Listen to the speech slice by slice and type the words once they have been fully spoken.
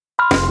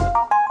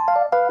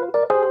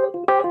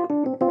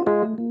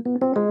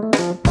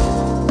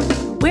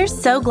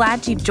so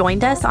glad you've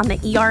joined us on the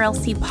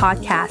ERLC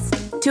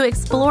podcast to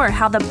explore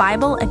how the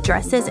Bible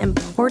addresses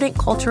important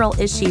cultural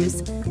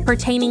issues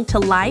pertaining to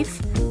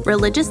life,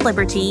 religious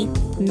liberty,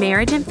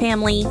 marriage and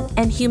family,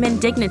 and human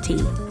dignity,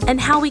 and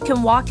how we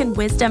can walk in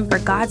wisdom for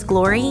God's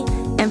glory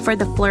and for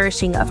the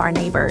flourishing of our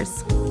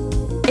neighbors.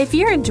 If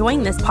you're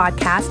enjoying this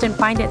podcast and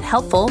find it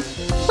helpful,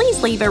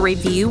 please leave a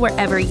review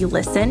wherever you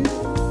listen.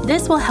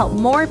 This will help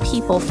more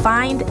people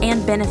find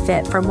and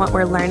benefit from what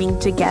we're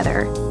learning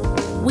together.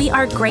 We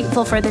are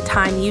grateful for the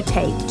time you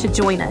take to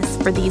join us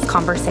for these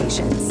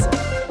conversations.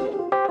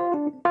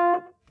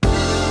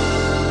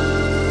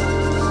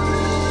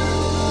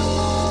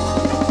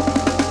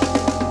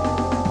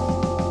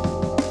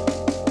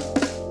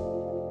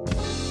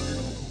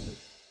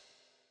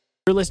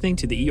 You're listening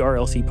to the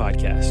ERLC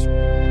podcast.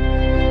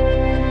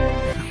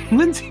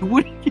 Lindsay,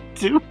 what are you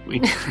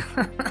doing?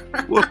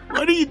 What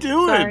are you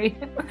doing? Sorry.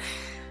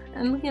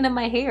 I'm looking at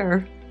my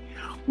hair.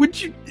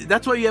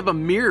 That's why you have a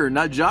mirror,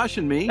 not Josh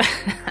and me.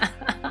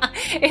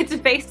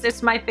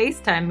 It's my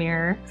FaceTime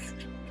mirror.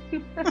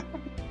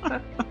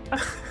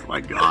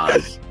 My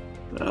gosh.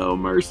 Oh,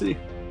 mercy.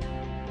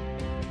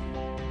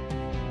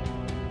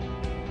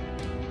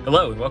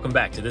 Hello, and welcome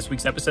back to this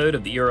week's episode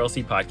of the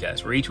ERLC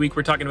podcast, where each week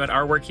we're talking about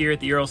our work here at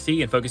the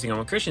ERLC and focusing on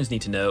what Christians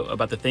need to know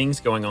about the things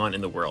going on in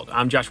the world.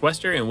 I'm Josh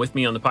Wester, and with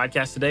me on the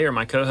podcast today are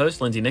my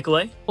co-hosts, Lindsay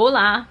Nicolay.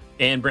 Hola.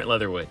 And Brent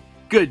Leatherwood.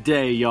 Good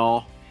day,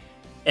 y'all.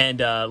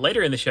 And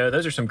later in the show,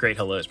 those are some great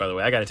hellos, by the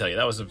way. I got to tell you,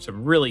 that was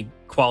some really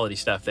quality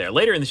stuff there.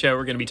 Later in the show,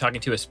 we're going to be talking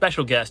to a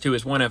special guest who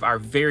is one of our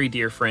very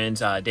dear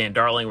friends, Dan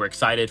Darling. We're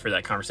excited for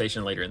that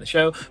conversation later in the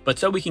show. But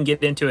so we can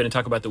get into it and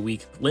talk about the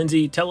week,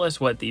 Lindsay, tell us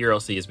what the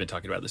ERLC has been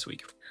talking about this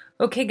week.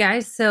 Okay,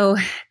 guys. So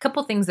a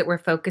couple things that we're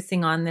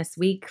focusing on this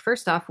week.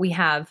 First off, we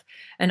have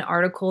an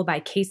article by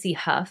Casey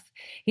Huff.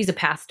 He's a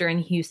pastor in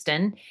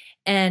Houston,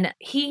 and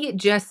he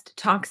just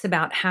talks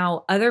about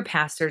how other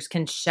pastors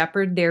can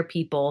shepherd their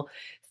people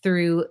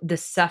through the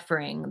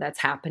suffering that's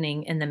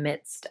happening in the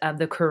midst of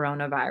the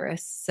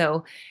coronavirus.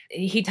 So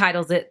he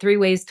titles it 3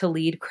 Ways to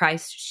Lead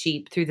Christ's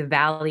Sheep Through the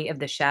Valley of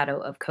the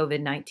Shadow of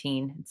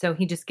COVID-19. So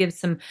he just gives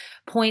some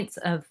points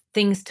of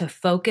things to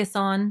focus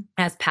on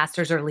as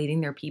pastors are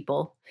leading their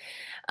people.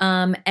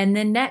 And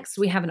then next,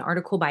 we have an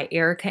article by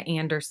Erica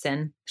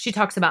Anderson. She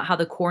talks about how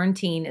the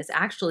quarantine is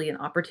actually an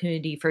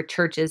opportunity for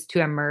churches to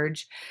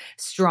emerge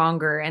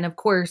stronger. And of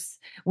course,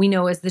 we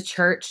know as the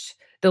church,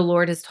 the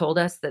Lord has told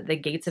us that the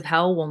gates of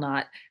hell will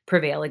not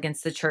prevail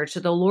against the church. So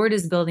the Lord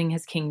is building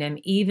his kingdom,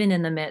 even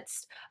in the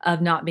midst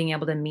of not being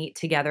able to meet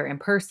together in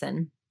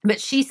person. But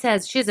she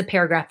has a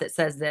paragraph that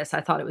says this. I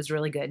thought it was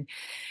really good.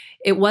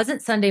 It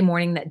wasn't Sunday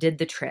morning that did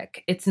the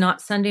trick. It's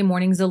not Sunday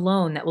mornings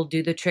alone that will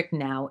do the trick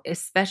now,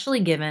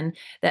 especially given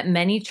that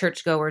many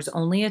churchgoers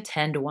only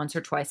attend once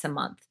or twice a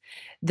month.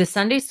 The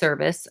Sunday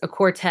service, a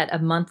quartet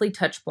of monthly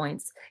touch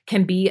points,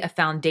 can be a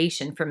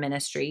foundation for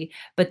ministry,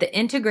 but the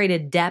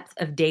integrated depth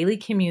of daily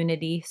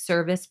community,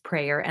 service,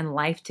 prayer, and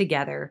life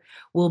together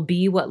will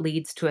be what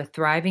leads to a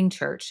thriving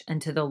church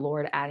and to the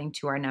Lord adding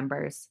to our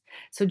numbers.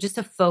 So just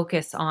a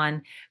focus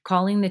on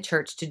calling the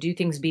church to do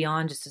things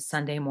beyond just a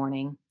Sunday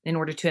morning in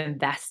order to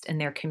invest in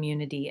their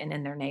community and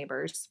in their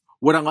neighbors.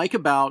 What I like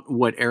about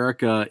what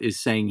Erica is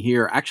saying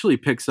here actually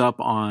picks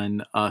up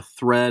on a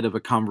thread of a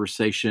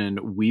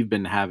conversation we've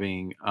been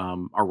having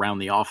around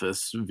the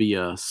office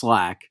via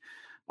Slack,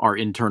 our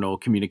internal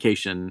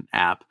communication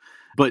app.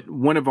 But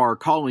one of our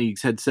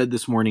colleagues had said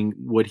this morning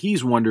what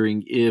he's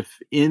wondering if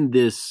in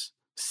this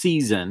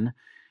season,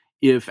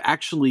 if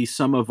actually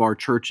some of our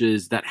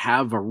churches that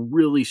have a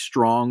really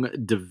strong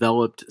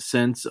developed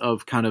sense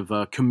of kind of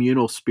a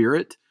communal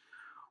spirit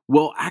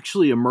will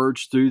actually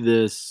emerge through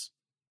this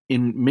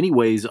in many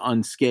ways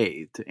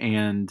unscathed.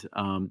 And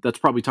that's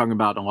probably talking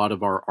about a lot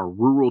of our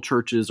rural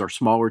churches, our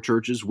smaller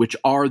churches, which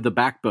are the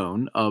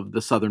backbone of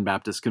the Southern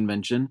Baptist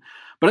Convention.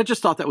 But I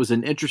just thought that was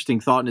an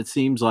interesting thought. And it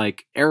seems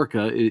like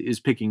Erica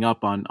is picking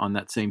up on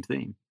that same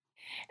theme.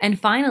 And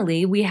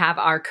finally, we have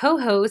our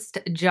co-host,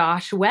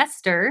 Josh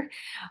Wester,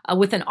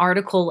 with an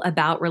article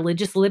about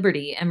religious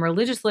liberty. And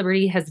religious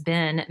liberty has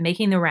been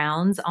making the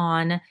rounds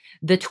on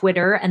the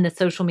Twitter and the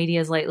social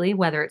medias lately,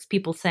 whether it's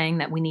people saying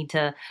that we need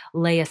to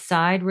lay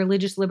aside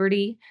religious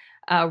liberty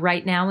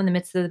right now in the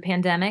midst of the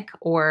pandemic,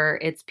 or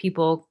it's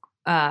people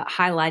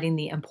highlighting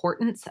the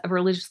importance of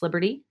religious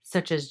liberty,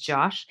 such as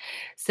Josh.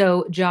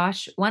 So,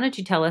 Josh, why don't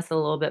you tell us a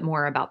little bit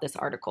more about this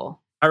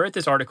article? I wrote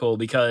this article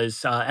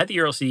because at the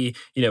ERLC,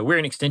 we're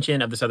an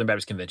extension of the Southern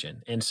Baptist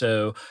Convention. And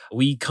so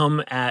we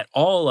come at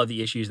all of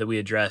the issues that we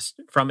address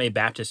from a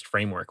Baptist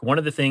framework. One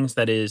of the things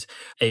that is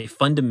a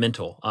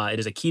fundamental, it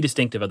is a key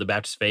distinctive of the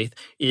Baptist faith,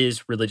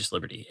 is religious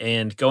liberty.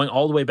 And going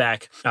all the way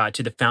back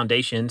to the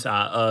foundations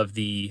of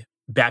the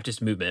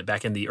Baptist movement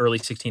back in the early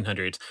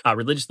 1600s,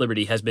 religious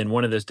liberty has been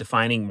one of those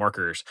defining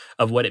markers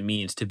of what it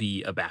means to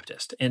be a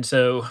Baptist. And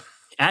so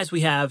as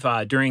we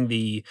have during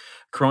the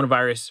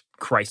coronavirus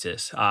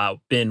crisis,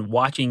 been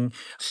watching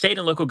state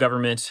and local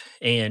governments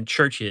and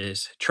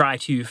churches try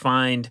to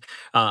find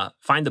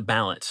the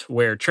balance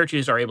where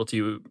churches are able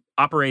to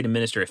operate and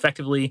minister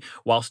effectively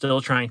while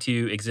still trying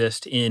to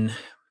exist in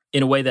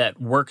a way that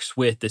works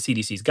with the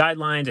CDC's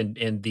guidelines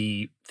and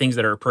the things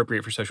that are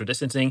appropriate for social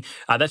distancing,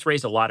 that's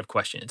raised a lot of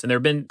questions. And there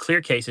have been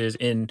clear cases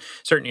in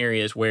certain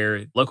areas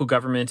where local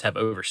governments have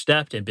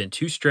overstepped and been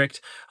too strict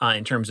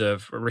in terms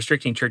of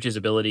restricting churches'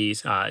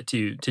 abilities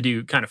to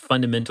do kind of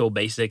fundamental,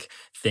 basic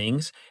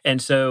things.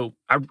 And so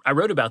I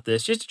wrote about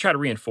this just to try to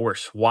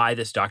reinforce why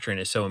this doctrine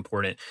is so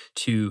important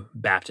to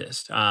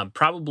Baptists.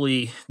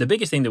 Probably the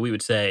biggest thing that we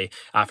would say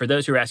for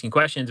those who are asking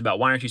questions about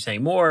why aren't you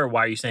saying more, or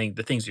why are you saying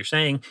the things you're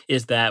saying,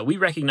 is that we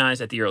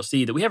recognize at the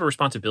ERLC that we have a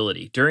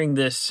responsibility during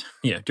this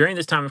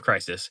time of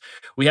crisis.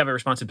 We have a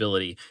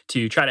responsibility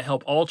to try to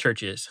help all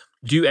churches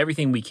do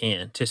everything we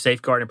can to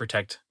safeguard and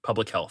protect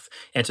public health.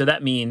 And so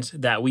that means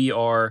that we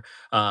are,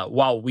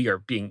 while we are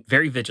being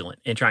very vigilant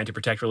in trying to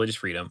protect religious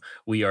freedom,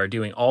 we are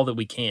doing all that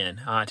we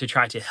can to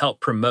try to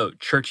help promote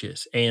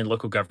churches and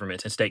local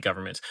governments and state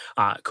governments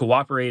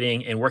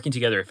cooperating and working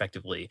together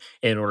effectively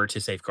in order to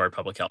safeguard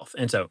public health.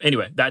 And so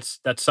anyway, that's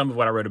some of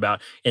what I wrote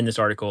about in this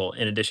article,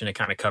 in addition to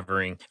kind of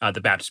covering the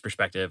Baptist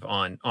perspective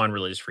on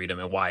religious freedom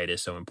and why it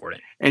is so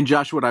important. And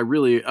Josh, what I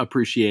really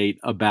appreciate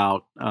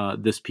about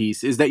this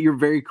piece is that you're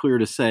very clear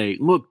to say,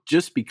 look,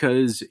 just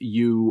because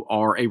you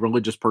are a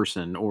religious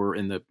person, or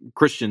in the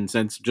Christian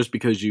sense, just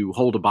because you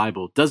hold a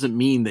Bible, doesn't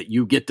mean that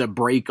you get to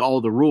break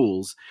all the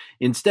rules.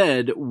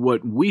 Instead,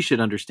 what we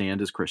should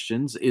understand as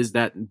Christians is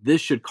that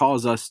this should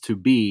cause us to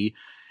be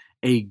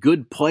a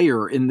good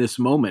player in this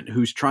moment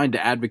who's trying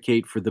to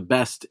advocate for the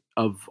best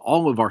of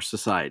all of our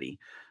society.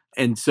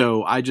 And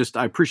so I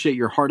appreciate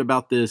your heart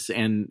about this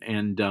and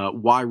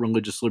why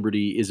religious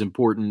liberty is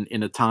important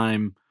in a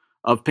time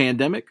of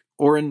pandemic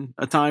or in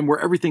a time where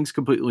everything's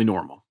completely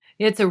normal.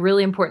 It's a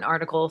really important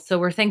article, so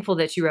we're thankful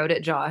that you wrote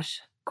it, Josh.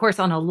 Of course,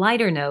 on a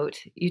lighter note,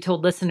 you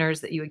told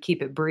listeners that you would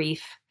keep it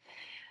brief.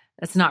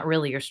 That's not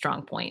really your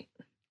strong point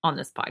on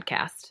this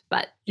podcast,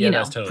 but you know.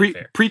 That's totally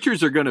fair.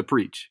 Preachers are going to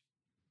preach.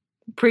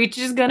 Preach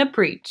is going to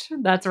preach.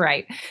 That's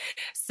right.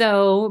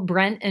 So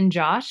Brent and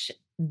Josh,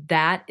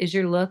 that is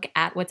your look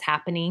at what's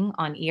happening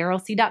on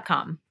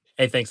ERLC.com.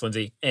 Hey, thanks,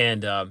 Lindsay.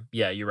 And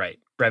yeah, you're right.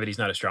 Brevity's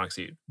not a strong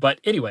suit. But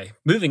anyway,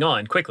 moving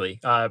on quickly.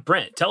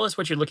 Brent, tell us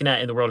what you're looking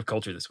at in the world of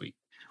culture this week.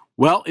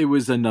 Well, it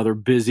was another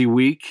busy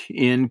week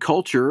in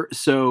culture.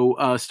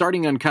 So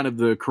starting on kind of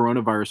the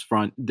coronavirus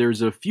front,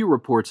 there's a few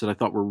reports that I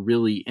thought were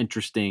really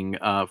interesting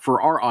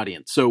for our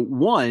audience. So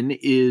one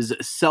is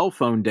cell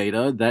phone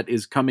data that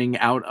is coming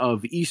out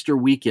of Easter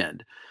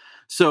weekend.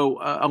 So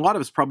a lot of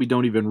us probably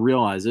don't even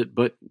realize it,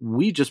 but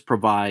we just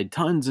provide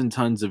tons and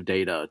tons of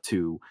data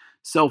to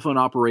cell phone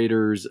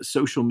operators,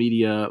 social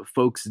media,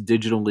 folks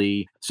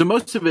digitally. So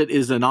most of it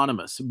is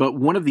anonymous. But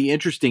one of the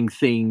interesting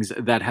things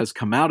that has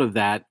come out of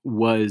that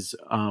was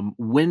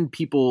when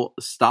people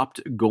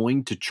stopped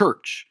going to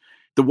church.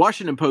 The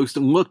Washington Post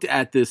looked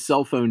at this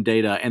cell phone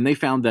data, and they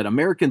found that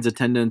Americans'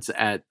 attendance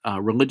at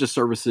religious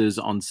services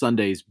on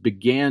Sundays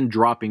began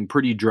dropping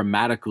pretty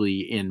dramatically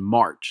in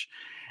March.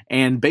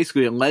 And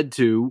basically it led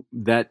to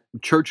that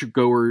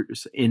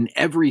churchgoers in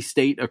every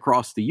state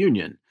across the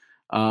union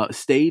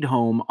stayed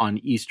home on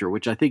Easter,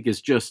 which I think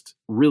is just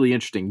really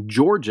interesting.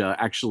 Georgia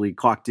actually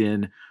clocked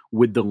in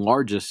with the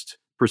largest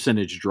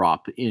percentage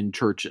drop in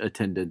church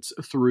attendance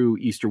through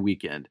Easter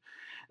weekend.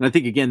 And I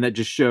think, again, that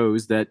just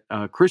shows that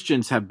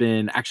Christians have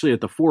been actually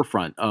at the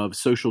forefront of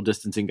social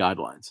distancing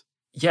guidelines.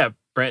 Yeah,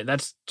 Brent,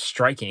 that's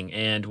striking.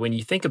 And when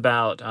you think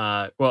about,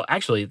 well,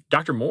 actually,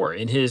 Dr. Moore,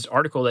 in his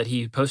article that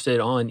he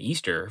posted on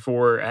Easter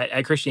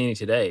at Christianity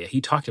Today,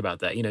 he talked about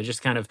that,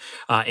 just kind of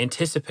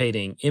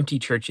anticipating empty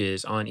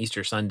churches on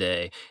Easter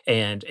Sunday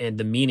and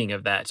the meaning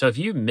of that. So if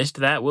you missed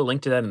that, we'll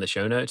link to that in the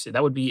show notes.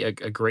 That would be a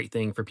great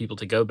thing for people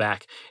to go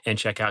back and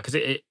check out, because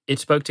it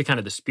spoke to kind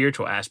of the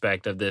spiritual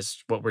aspect of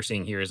this. What we're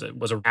seeing here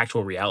was an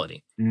actual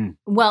reality. Mm.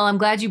 Well, I'm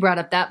glad you brought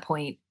up that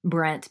point,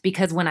 Brent,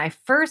 because when I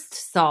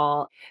first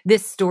saw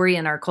this story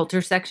in our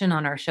culture section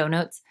on our show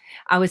notes,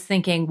 I was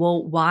thinking,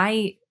 well,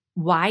 why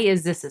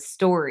is this a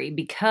story?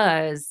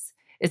 Because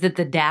is it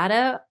the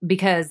data?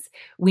 Because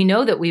we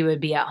know that we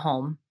would be at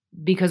home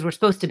because we're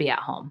supposed to be at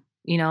home,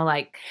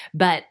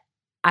 but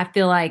I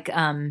feel like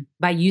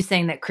by you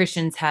saying that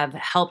Christians have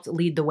helped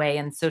lead the way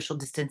in social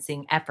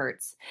distancing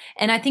efforts.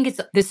 And I think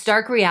it's the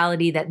stark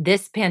reality that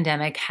this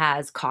pandemic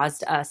has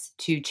caused us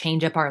to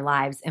change up our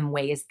lives in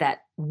ways that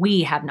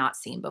we have not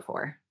seen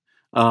before.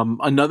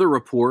 Another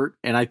report,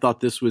 and I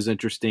thought this was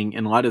interesting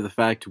in light of the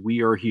fact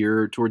we are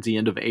here towards the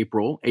end of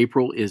April.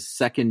 April is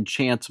Second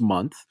Chance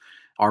Month.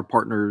 Our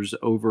partners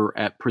over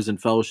at Prison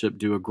Fellowship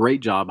do a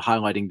great job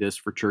highlighting this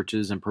for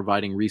churches and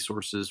providing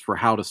resources for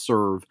how to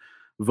serve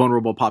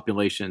vulnerable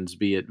populations,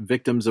 be it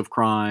victims of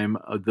crime,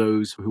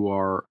 those who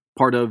are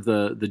part of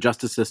the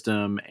justice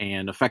system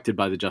and affected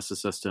by the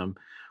justice system.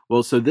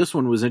 Well, so this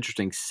one was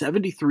interesting.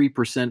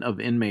 73% of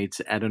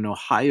inmates at an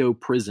Ohio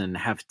prison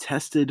have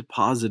tested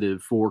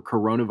positive for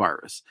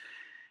coronavirus.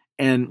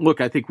 And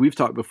look, I think we've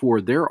talked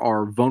before, there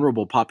are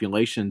vulnerable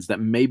populations that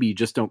maybe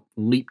just don't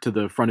leap to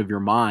the front of your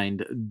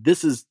mind.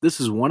 This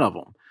is one of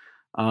them.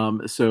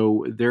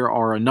 So there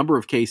are a number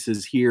of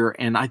cases here,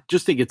 and I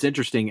just think it's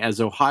interesting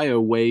as Ohio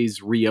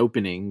weighs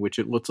reopening, which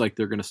it looks like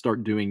they're going to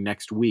start doing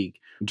next week,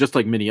 just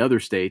like many other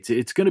states.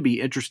 It's going to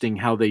be interesting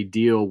how they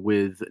deal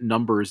with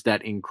numbers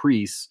that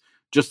increase,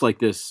 just like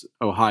this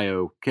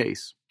Ohio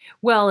case.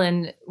 Well,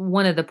 and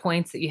one of the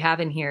points that you have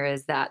in here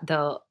is that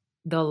the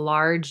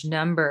large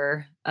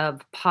number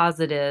of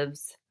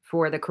positives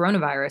for the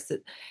coronavirus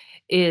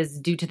is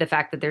due to the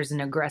fact that there's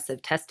an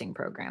aggressive testing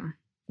program,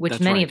 which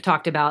That's many right. have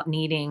talked about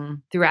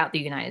needing throughout the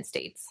United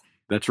States.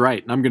 That's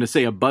right. And I'm going to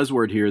say a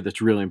buzzword here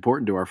that's really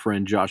important to our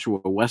friend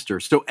Joshua Wester.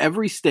 So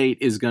every state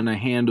is going to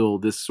handle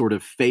this sort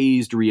of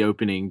phased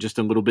reopening just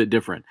a little bit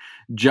different.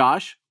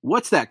 Josh,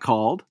 what's that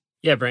called?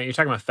 Yeah, Brent, you're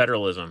talking about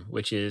federalism,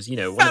 which is, one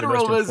of the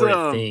most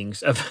important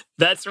things.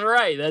 That's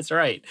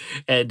right.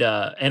 And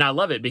I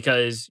love it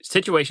because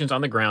situations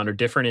on the ground are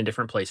different in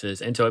different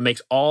places. And so it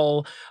makes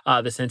all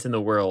the sense in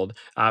the world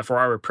for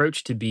our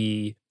approach to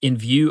be in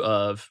view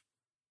of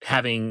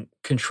having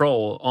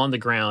control on the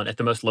ground at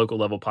the most local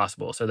level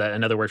possible. So that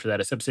another word for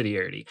that is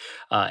subsidiarity.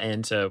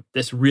 And so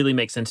this really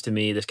makes sense to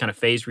me, this kind of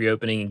phased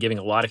reopening and giving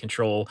a lot of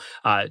control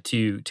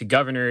to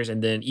governors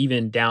and then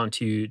even down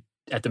to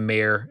at the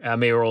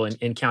mayoral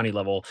and county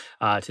level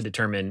to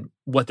determine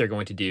what they're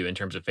going to do in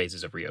terms of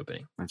phases of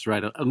reopening. That's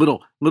right. A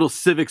little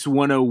civics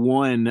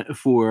 101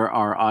 for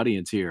our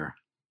audience here.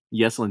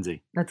 Yes,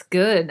 Lindsay. That's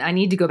good. I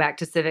need to go back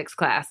to civics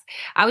class.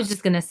 I was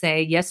just going to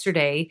say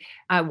yesterday,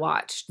 I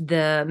watched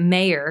the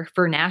mayor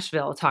for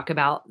Nashville talk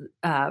about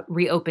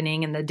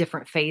reopening and the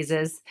different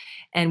phases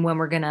and when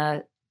we're going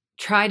to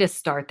try to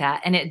start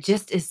that. And it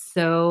just is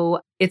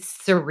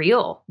it's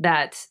surreal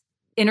that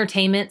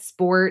entertainment,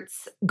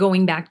 sports,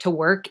 going back to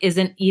work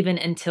isn't even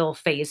until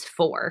phase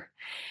 4.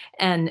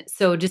 And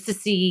so just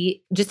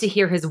to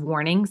hear his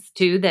warnings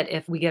too, that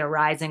if we get a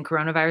rise in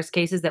coronavirus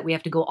cases, that we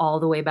have to go all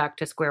the way back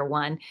to square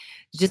one,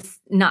 just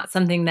not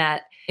something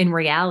that in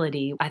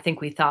reality, I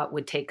think we thought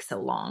would take so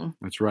long.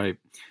 That's right.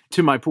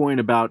 To my point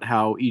about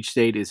how each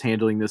state is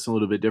handling this a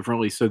little bit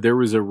differently. So there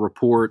was a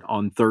report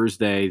on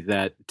Thursday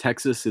that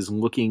Texas is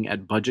looking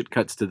at budget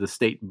cuts to the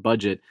state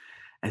budget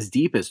as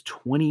deep as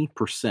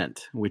 20%,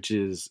 which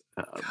is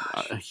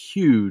a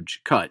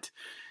huge cut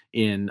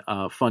in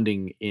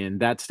funding in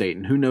that state.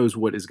 And who knows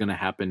what is going to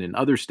happen in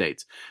other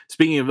states.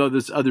 Speaking of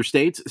other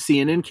states,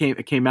 CNN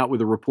came out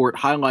with a report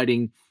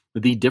highlighting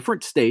the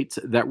different states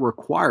that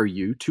require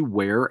you to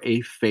wear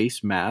a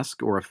face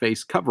mask or a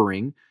face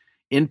covering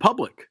in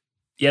public.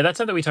 Yeah, that's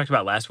something we talked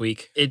about last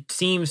week. It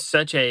seems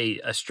such a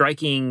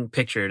striking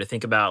picture to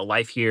think about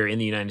life here in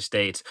the United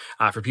States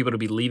for people to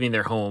be leaving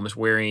their homes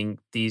wearing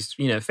these,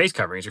 face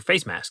coverings or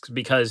face masks,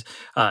 because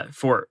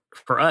for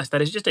us,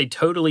 that is just a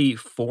totally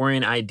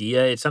foreign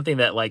idea. It's something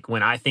that, like,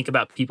 when I think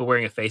about people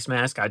wearing a face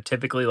mask, I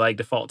typically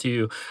default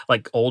to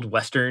old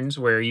Westerns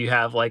where you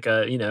have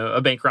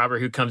a bank robber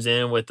who comes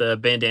in with a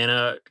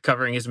bandana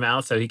covering his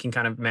mouth so he can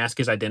kind of mask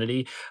his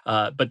identity.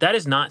 But that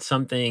is not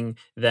something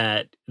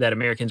that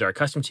Americans are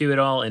accustomed to at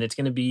all. And it's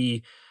going to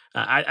be,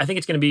 I think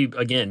it's going to be,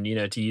 again,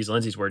 to use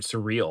Lindsay's words,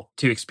 surreal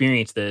to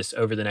experience this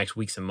over the next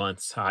weeks and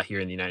months here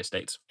in the United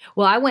States.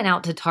 Well, I went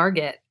out to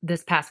Target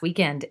this past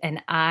weekend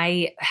and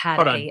I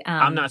had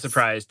I'm not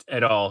surprised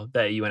at all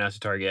that you went out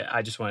to Target.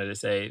 I just wanted to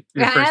say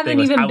your first thing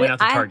was I went out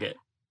to Target.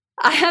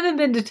 I haven't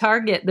been to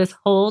Target this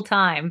whole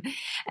time.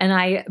 And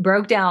I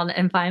broke down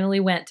and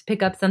finally went to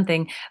pick up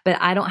something, but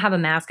I don't have a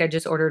mask. I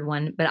just ordered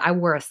one, but I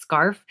wore a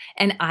scarf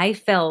and I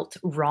felt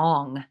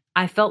wrong.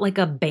 I felt like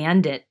a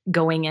bandit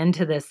going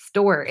into this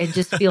store. It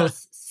just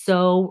feels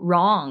so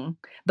wrong,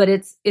 but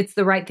it's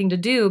the right thing to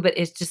do, but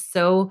it's just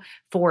so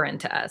foreign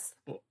to us.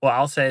 Well,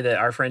 I'll say that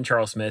our friend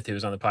Charles Smith, who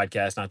was on the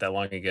podcast not that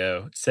long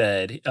ago,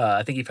 said,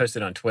 I think he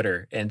posted on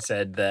Twitter and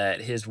said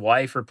that his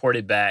wife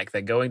reported back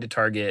that going to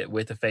Target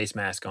with a face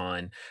mask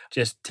on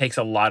just takes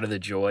a lot of the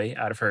joy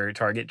out of her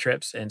Target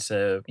trips. And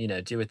so,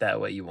 do with that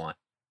what you want.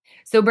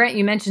 So, Brent,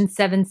 you mentioned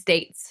 7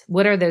 states.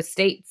 What are those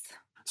states?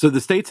 So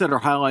the states that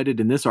are highlighted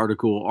in this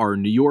article are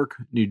New York,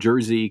 New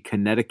Jersey,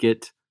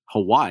 Connecticut,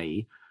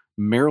 Hawaii,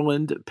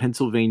 Maryland,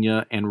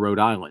 Pennsylvania, and Rhode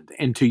Island.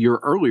 And to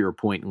your earlier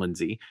point,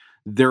 Lindsay,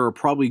 there are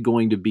probably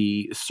going to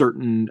be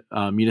certain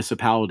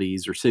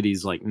municipalities or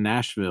cities like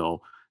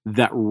Nashville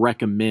that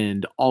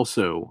recommend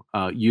also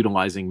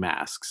utilizing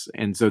masks.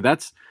 And so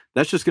that's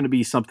just going to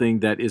be something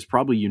that is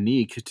probably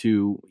unique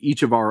to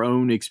each of our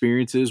own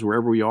experiences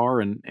wherever we are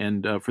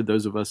and for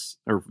those of us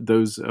or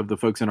those of the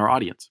folks in our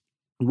audience.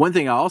 One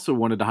thing I also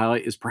wanted to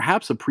highlight is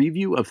perhaps a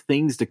preview of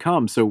things to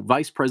come. So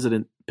Vice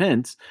President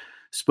Pence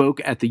spoke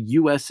at the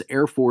U.S.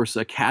 Air Force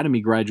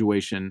Academy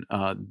graduation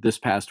this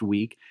past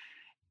week,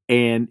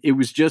 and it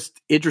was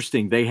just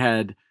interesting. They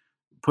had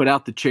put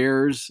out the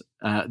chairs.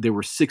 They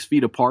were 6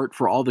 feet apart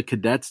for all the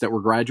cadets that were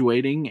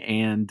graduating,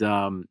 and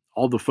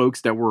all the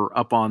folks that were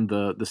up on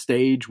the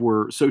stage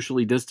were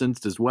socially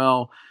distanced as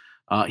well.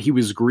 He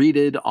was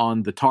greeted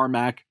on the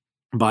tarmac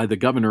by the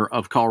governor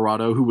of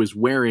Colorado, who was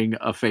wearing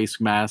a face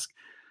mask.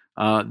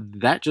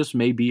 That just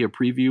may be a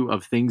preview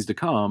of things to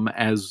come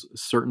as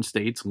certain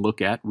states look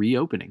at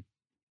reopening.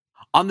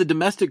 On the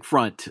domestic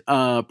front,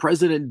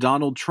 President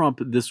Donald Trump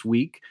this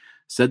week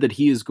said that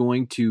he is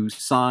going to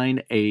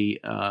sign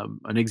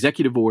an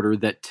executive order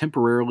that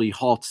temporarily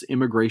halts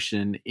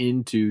immigration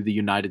into the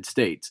United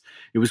States.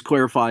 It was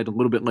clarified a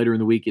little bit later in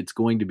the week it's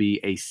going to be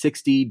a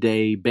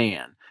 60-day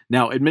ban.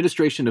 Now,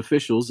 administration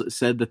officials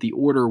said that the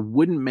order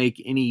wouldn't make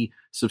any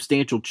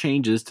substantial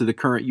changes to the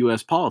current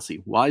U.S.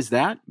 policy. Why is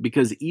that?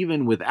 Because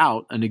even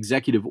without an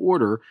executive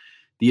order,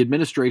 the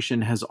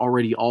administration has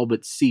already all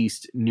but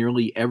ceased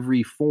nearly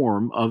every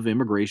form of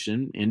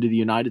immigration into the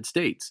United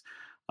States.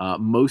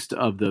 Most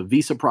of the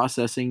visa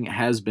processing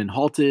has been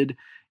halted,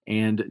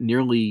 and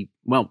really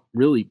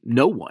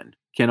no one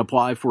can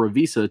apply for a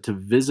visa to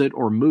visit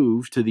or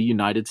move to the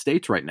United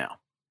States right now.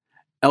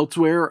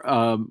 Elsewhere,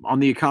 on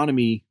the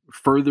economy,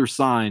 further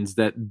signs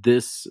that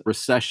this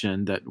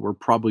recession that we're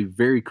probably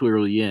very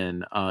clearly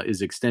in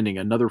is extending.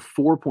 Another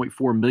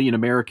 4.4 million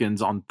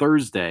Americans on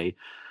Thursday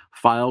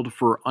filed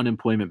for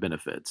unemployment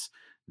benefits.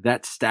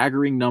 That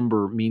staggering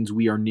number means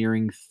we are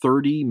nearing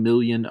 30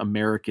 million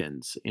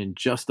Americans in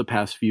just the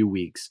past few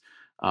weeks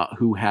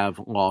who have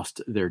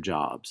lost their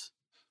jobs.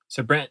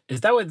 So, Brent,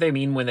 is that what they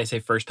mean when they say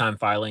first-time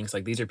filings?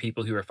 Like, these are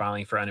people who are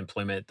filing for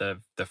unemployment the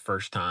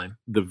first time?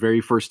 The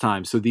very first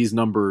time. So these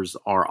numbers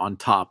are on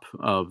top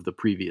of the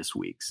previous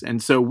weeks.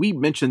 And so we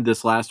mentioned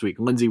this last week.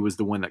 Lindsay was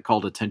the one that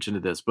called attention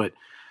to this. But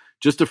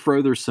just to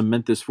further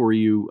cement this for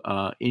you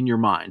in your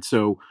mind.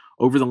 So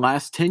over the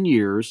last 10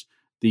 years,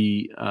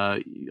 the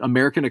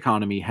American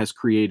economy has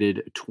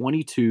created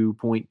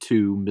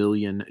 22.2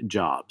 million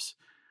jobs.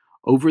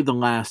 Over the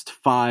last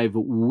 5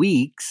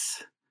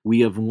 weeks,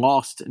 we have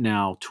lost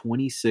now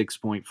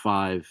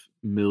 26.5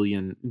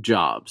 million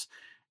jobs.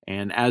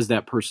 And as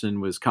that person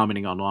was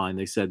commenting online,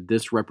 they said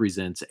this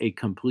represents a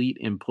complete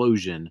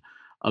implosion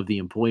of the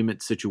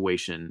employment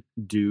situation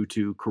due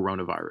to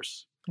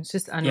coronavirus. It's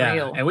just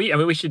unreal. Yeah, and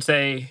we should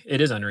say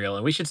it is unreal.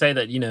 And we should say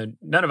that,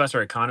 none of us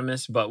are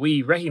economists, but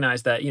we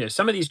recognize that,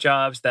 some of these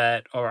jobs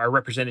that are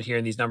represented here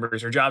in these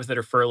numbers are jobs that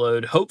are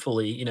furloughed.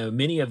 Hopefully,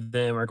 many of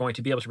them are going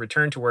to be able to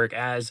return to work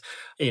as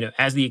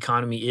the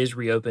economy is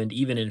reopened,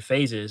 even in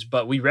phases.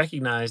 But we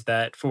recognize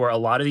that for a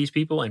lot of these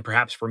people, and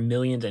perhaps for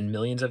millions and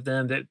millions of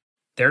them, that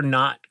they're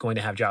not going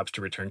to have jobs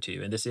to return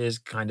to. And this is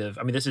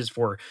this is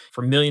for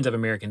millions of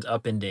Americans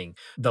upending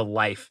the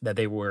life that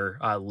they were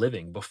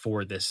living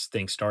before this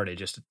thing started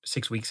just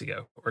 6 weeks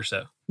ago or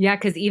so. Yeah,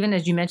 because even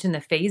as you mentioned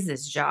the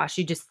phases, Josh,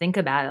 you just think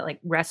about it, like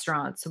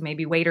restaurants, so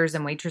maybe waiters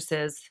and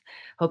waitresses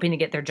hoping to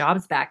get their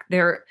jobs back.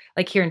 They're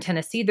like here in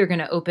Tennessee, they're going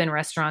to open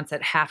restaurants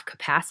at half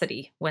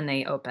capacity when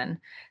they open.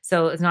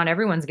 So it's not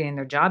everyone's getting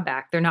their job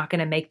back. They're not going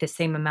to make the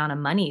same amount of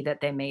money that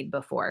they made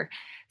before.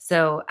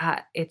 So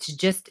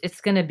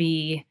it's going to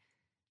be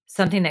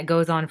something that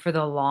goes on for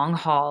the long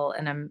haul.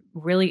 And I'm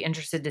really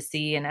interested to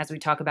see, and as we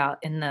talk about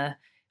in the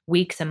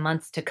weeks and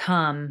months to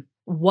come,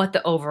 what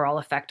the overall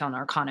effect on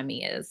our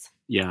economy is.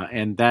 Yeah,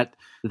 and that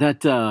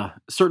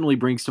certainly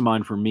brings to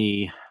mind for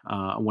me,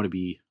 I want to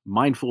be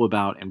mindful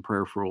about and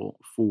prayerful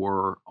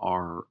for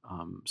our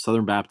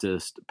Southern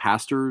Baptist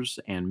pastors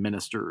and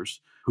ministers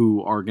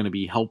who are going to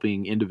be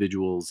helping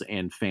individuals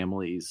and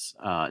families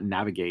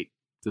navigate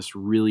this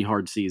really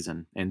hard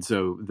season. And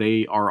so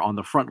they are on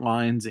the front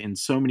lines in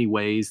so many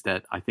ways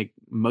that I think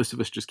most of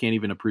us just can't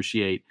even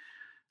appreciate.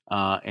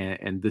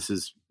 And this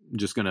is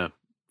just going to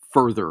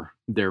further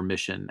their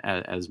mission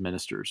as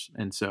ministers.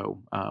 And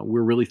so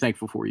we're really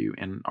thankful for you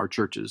and our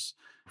churches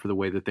for the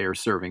way that they are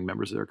serving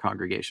members of their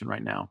congregation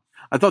right now.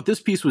 I thought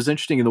this piece was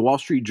interesting in the Wall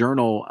Street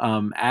Journal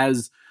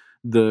as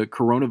the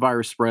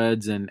coronavirus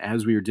spreads and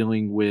as we are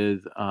dealing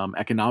with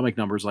economic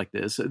numbers like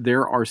this,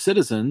 there are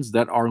citizens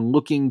that are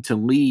looking to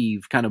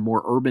leave kind of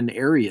more urban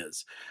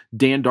areas.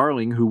 Dan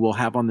Darling, who we'll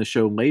have on the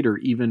show later,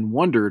 even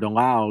wondered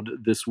aloud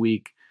this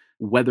week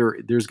whether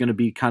there's going to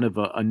be kind of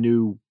a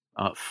new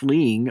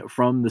fleeing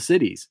from the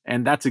cities.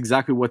 And that's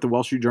exactly what the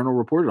Wall Street Journal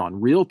reported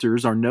on.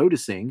 Realtors are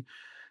noticing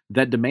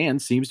that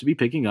demand seems to be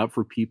picking up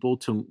for people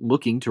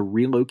looking to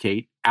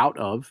relocate out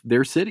of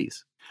their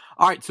cities.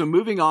 All right, so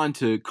moving on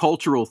to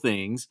cultural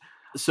things.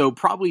 So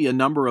probably a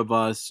number of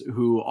us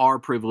who are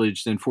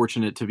privileged and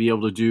fortunate to be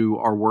able to do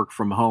our work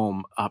from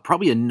home,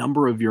 probably a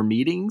number of your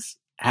meetings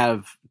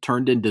have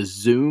turned into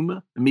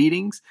Zoom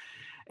meetings.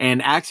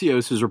 And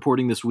Axios is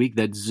reporting this week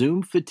that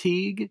Zoom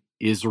fatigue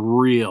is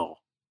real.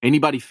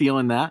 Anybody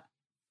feeling that?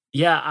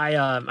 Yeah,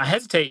 I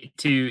hesitate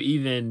to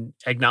even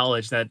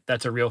acknowledge that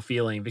that's a real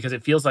feeling because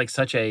it feels like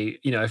such a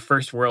a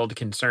first world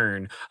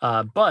concern.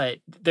 But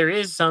there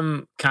is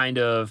some kind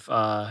of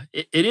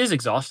it is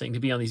exhausting to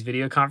be on these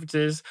video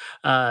conferences.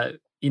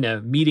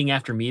 Meeting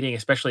after meeting,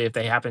 especially if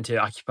they happen to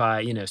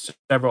occupy,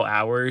 several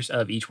hours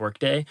of each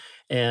workday.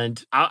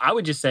 And I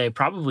would just say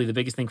probably the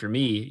biggest thing for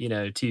me,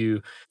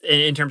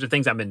 in terms of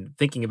things I've been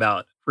thinking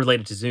about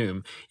related to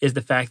Zoom is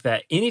the fact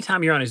that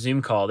anytime you're on a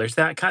Zoom call, there's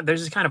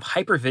this kind of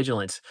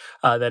hypervigilance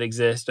that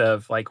exists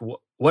of like,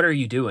 what are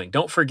you doing?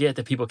 Don't forget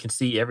that people can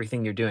see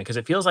everything you're doing because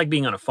it feels like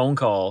being on a phone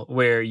call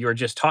where you're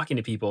just talking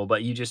to people,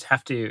 but you just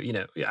have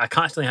to, I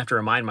constantly have to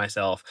remind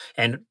myself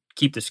and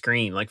keep the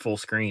screen like full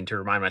screen to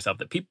remind myself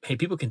that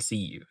people can see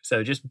you.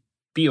 So just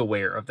be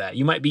aware of that.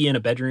 You might be in a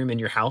bedroom in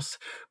your house,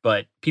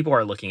 but people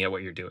are looking at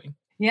what you're doing.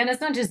 Yeah, and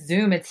it's not just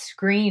Zoom, it's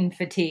screen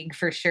fatigue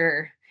for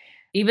sure.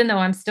 Even though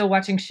I'm still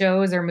watching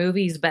shows or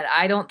movies, but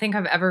I don't think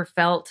I've ever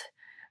felt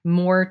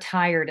more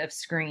tired of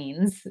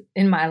screens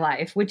in my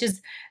life, which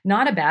is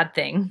not a bad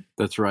thing.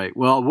 That's right.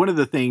 Well, one of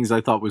the things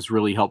I thought was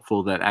really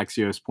helpful that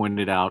Axios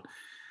pointed out,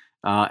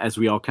 as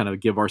we all kind of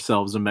give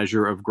ourselves a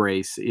measure of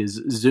grace,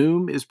 is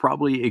Zoom is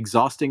probably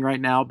exhausting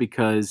right now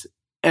because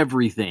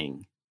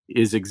everything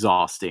is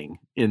exhausting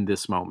in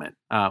this moment.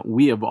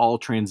 We have all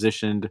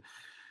transitioned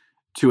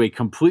to a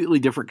completely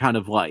different kind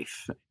of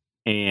life.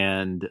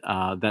 And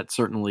that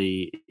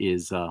certainly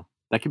is,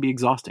 that can be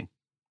exhausting.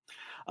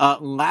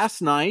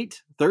 Last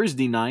night,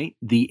 Thursday night,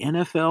 the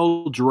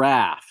NFL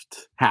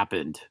draft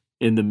happened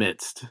in the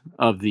midst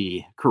of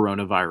the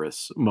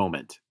coronavirus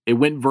moment. It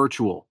went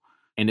virtual,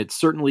 and it's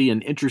certainly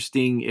an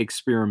interesting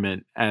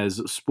experiment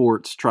as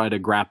sports try to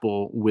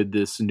grapple with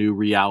this new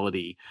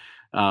reality.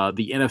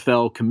 The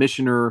NFL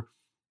commissioner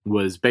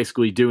was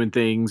basically doing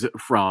things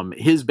from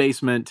his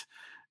basement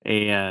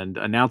and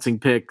announcing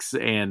picks,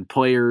 and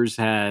players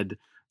had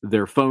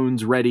their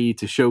phones ready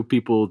to show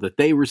people that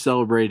they were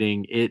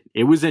celebrating.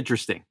 It was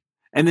interesting.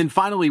 And then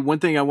finally, one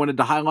thing I wanted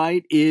to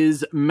highlight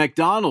is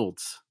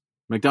McDonald's.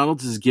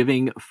 McDonald's is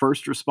giving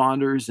first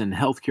responders and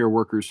healthcare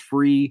workers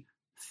free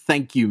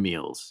thank you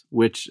meals,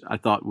 which I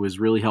thought was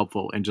really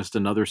helpful and just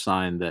another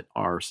sign that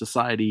our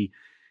society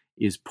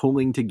is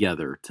pulling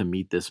together to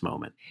meet this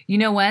moment. You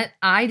know what?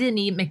 I didn't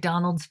eat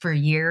McDonald's for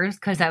years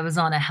because I was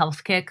on a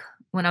health kick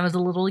when I was a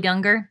little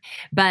younger,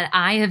 but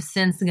I have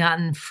since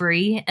gotten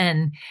free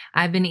and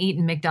I've been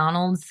eating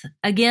McDonald's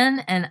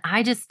again. And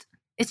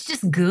it's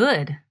just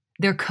good.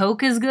 Their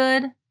Coke is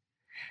good.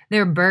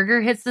 Their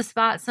burger hits the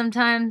spot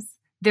sometimes.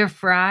 Their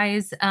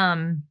fries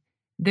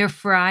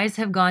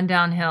have gone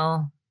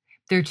downhill.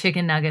 Their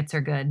chicken nuggets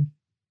are good.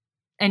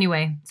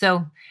 Anyway,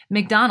 so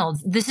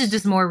McDonald's, this is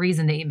just more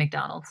reason to eat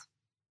McDonald's.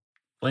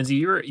 Lindsay,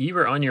 you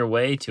were on your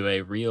way to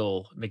a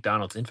real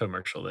McDonald's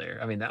infomercial there.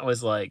 I mean, that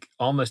was like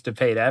almost a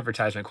paid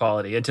advertisement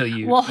quality until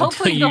you. Well,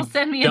 hopefully they'll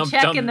send me a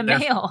check in the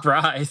mail.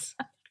 Fries.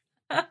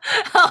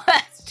 Oh,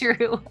 that's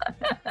true.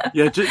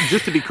 Yeah,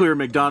 just to be clear,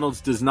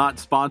 McDonald's does not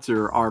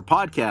sponsor our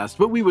podcast,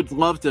 but we would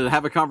love to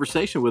have a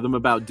conversation with them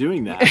about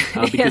doing that.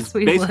 Because yes,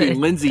 we basically, would.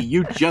 Lindsay,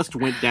 you just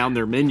went down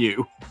their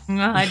menu.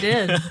 I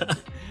did.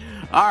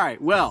 All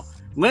right, well,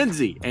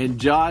 Lindsay and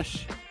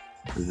Josh,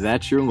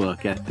 that's your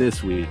look at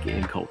this week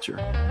in culture.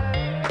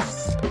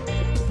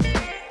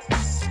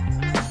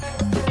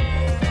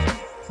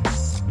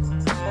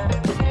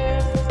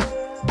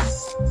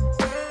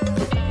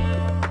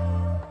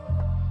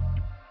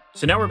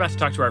 So now we're about to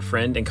talk to our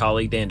friend and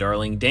colleague, Dan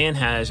Darling. Dan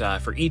has,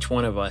 for each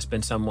one of us,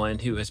 been someone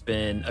who has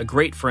been a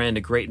great friend,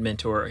 a great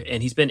mentor,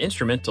 and he's been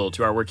instrumental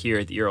to our work here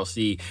at the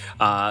ERLC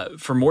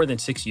for more than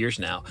 6 years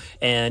now.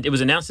 And it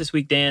was announced this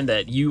week, Dan,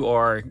 that you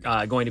are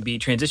going to be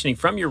transitioning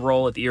from your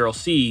role at the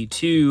ERLC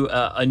to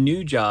a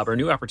new job or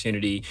new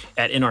opportunity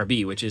at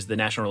NRB, which is the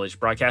National Religious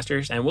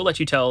Broadcasters. And we'll let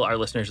you tell our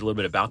listeners a little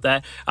bit about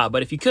that.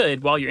 But if you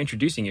could, while you're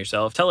introducing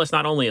yourself, tell us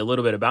not only a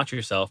little bit about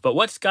yourself, but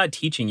what's God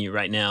teaching you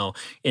right now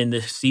in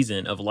this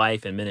season of life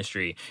and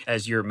ministry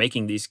as you're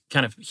making these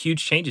kind of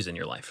huge changes in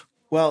your life?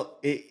 Well,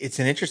 it's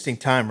an interesting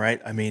time,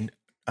 right? I mean,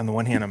 on the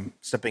one hand, I'm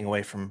stepping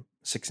away from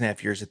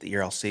 6.5 years at the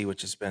ERLC,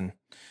 which has been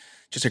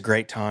just a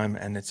great time.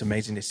 And it's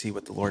amazing to see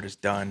what the Lord has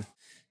done.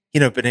 You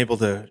know, been able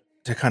to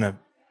kind of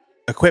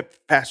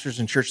equip pastors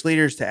and church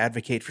leaders to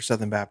advocate for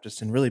Southern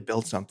Baptists and really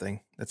build something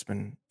that's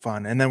been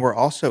fun. And then we're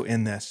also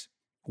in this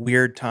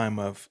weird time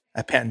of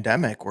a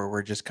pandemic where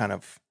we're just kind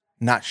of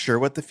not sure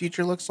what the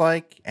future looks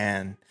like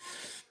and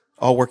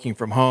all working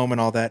from home and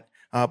all that.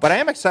 But I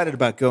am excited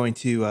about going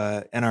to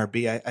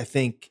NRB. I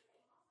think,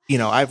 you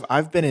know,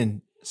 I've been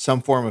in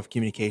some form of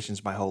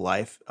communications my whole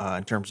life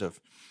in terms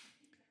of,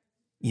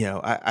 you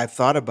know, I've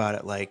thought about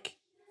it like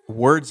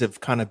words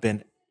have kind of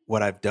been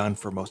what I've done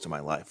for most of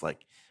my life,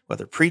 like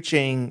whether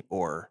preaching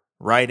or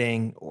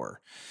writing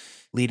or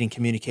leading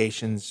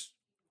communications,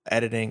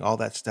 editing, all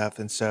that stuff.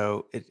 And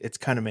so it's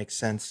kind of makes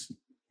sense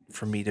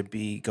for me to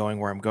be going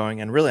where I'm going.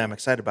 And really, I'm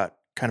excited about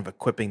kind of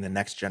equipping the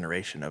next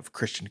generation of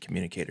Christian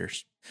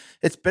communicators.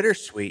 It's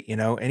bittersweet, you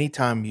know,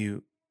 anytime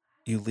you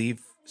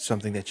leave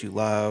something that you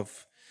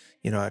love,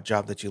 you know, a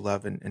job that you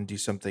love and do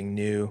something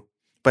new,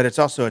 but it's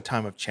also a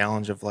time of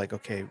challenge of like,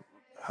 okay,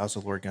 how's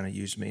the Lord going to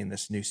use me in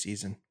this new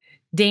season?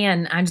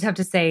 Dan, I just have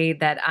to say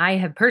that I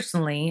have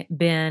personally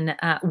been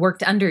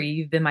worked under you.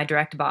 You've been my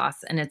direct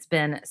boss, and it's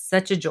been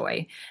such a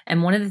joy.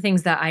 And one of the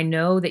things that I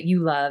know that you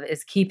love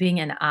is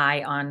keeping an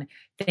eye on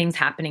things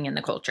happening in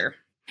the culture.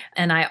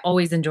 And I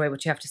always enjoy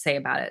what you have to say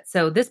about it.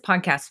 So this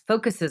podcast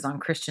focuses on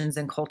Christians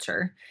and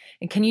culture.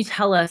 And can you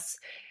tell us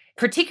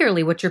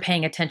particularly what you're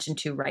paying attention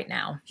to right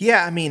now?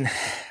 Yeah, I mean,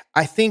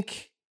 I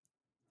think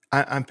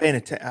I'm paying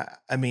attention.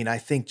 I mean, I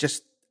think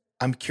just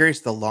I'm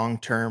curious the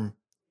long-term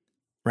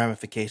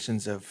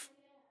ramifications of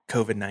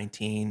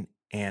COVID-19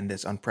 and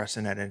this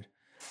unprecedented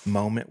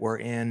moment we're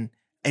in.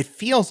 it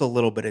feels a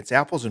little bit, it's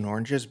apples and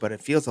oranges, but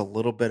it feels a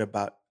little bit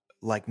about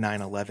like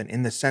 9/11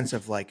 in the sense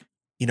of like,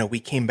 we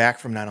came back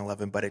from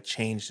 9/11, but it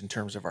changed in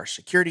terms of our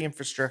security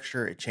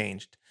infrastructure. It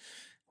changed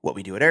what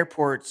we do at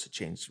airports. It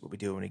changed what we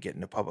do when we get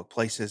into public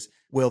places.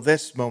 Will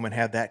this moment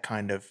have that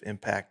kind of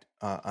impact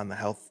on the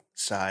health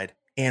side?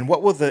 And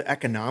what will the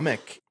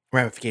economic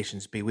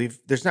ramifications be?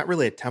 There's not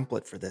really a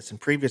template for this. In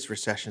previous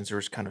recessions, there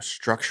was kind of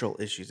structural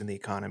issues in the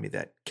economy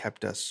that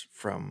kept us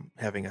from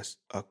having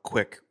a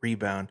quick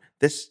rebound.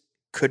 This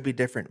could be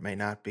different, may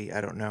not be, I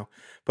don't know.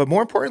 But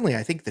more importantly,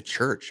 I think the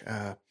church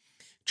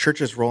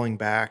is rolling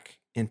back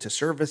into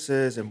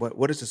services. And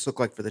what does this look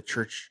like for the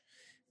church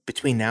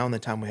between now and the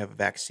time we have a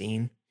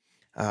vaccine?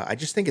 I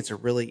just think it's a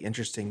really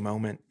interesting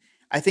moment.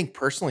 I think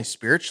personally,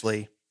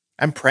 spiritually,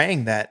 I'm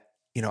praying that,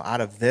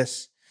 out of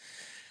this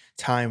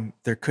time,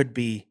 there could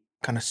be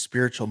kind of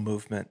spiritual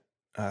movement,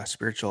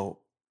 spiritual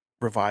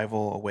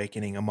revival,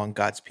 awakening among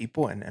God's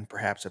people and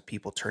perhaps of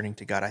people turning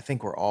to God. I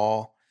think we're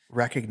all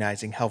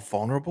recognizing how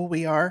vulnerable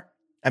we are.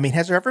 I mean,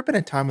 has there ever been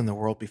a time in the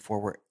world before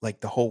where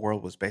like the whole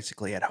world was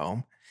basically at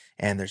home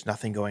and there's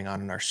nothing going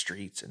on in our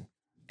streets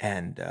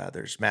and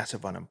there's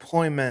massive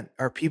unemployment?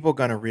 Are people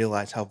going to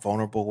realize how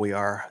vulnerable we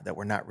are, that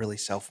we're not really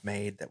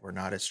self-made, that we're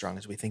not as strong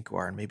as we think we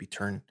are, and maybe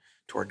turn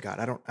toward God?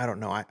 I don't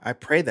know. I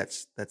pray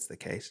that's the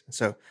case. And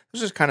so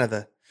those are kind of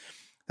the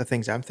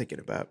things I'm thinking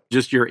about.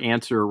 Just your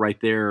answer right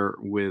there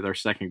with our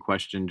second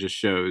question just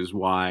shows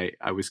why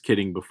I was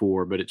kidding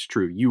before, but it's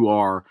true. You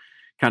are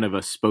kind of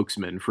a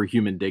spokesman for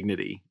human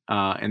dignity.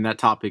 And that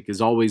topic has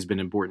always been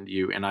important to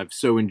you. And I've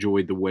so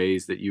enjoyed the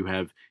ways that you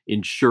have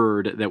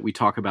ensured that we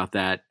talk about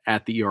that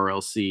at the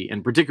ERLC,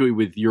 and particularly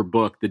with your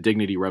book, The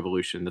Dignity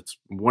Revolution. That's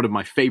one of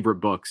my favorite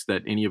books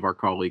that any of our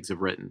colleagues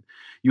have written.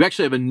 You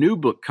actually have a new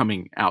book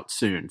coming out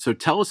soon. So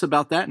tell us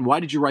about that, and why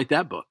did you write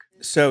that book?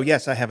 So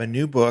yes, I have a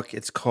new book.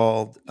 It's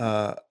called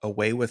A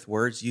Way with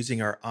Words,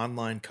 Using Our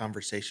Online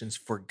Conversations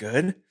for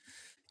Good.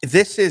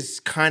 This is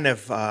kind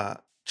of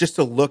just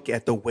a look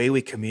at the way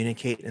we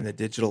communicate in the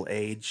digital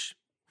age.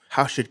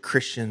 How should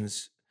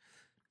Christians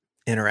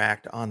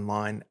interact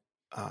online?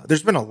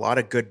 There's been a lot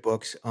of good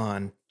books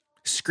on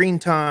screen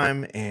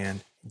time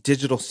and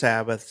digital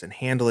Sabbaths and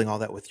handling all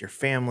that with your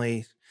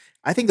family.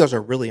 I think those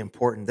are really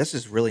important. This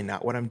is really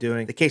not what I'm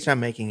doing. The case I'm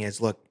making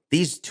is, look,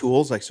 these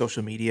tools like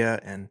social media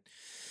and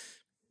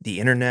the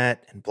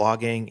internet and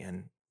blogging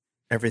and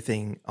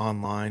everything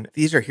online,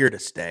 these are here to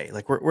stay.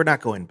 Like we're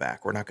not going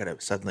back. We're not going to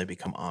suddenly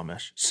become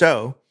Amish.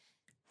 So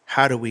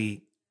how do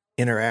we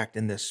interact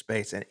in this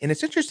space? And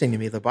it's interesting to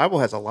me, the Bible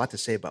has a lot to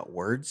say about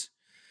words.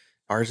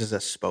 Ours is a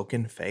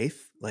spoken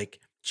faith. Like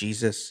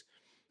Jesus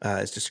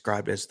is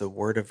described as the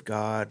Word of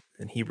God.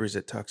 In Hebrews,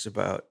 it talks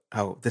about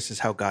how this is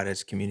how God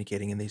is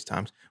communicating in these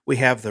times. We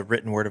have the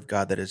written Word of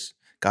God that is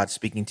God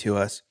speaking to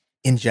us.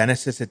 In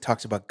Genesis, it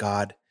talks about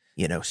God,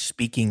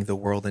 speaking the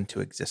world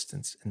into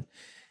existence.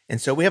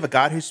 And so we have a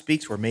God who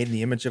speaks. We're made in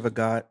the image of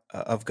God,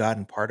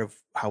 and part of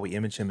how we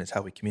image Him is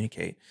how we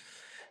communicate.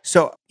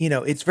 So,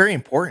 it's very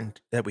important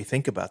that we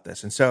think about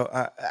this. And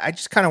so I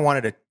just kind of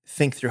wanted to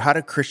think through, how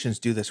do Christians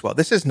do this well?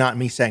 This is not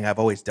me saying I've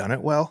always done it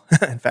well.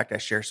 In fact, I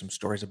share some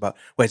stories about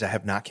ways I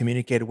have not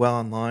communicated well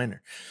online,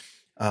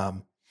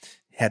 or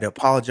had to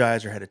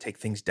apologize, or had to take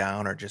things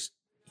down, or just,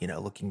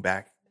 looking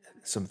back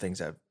at some things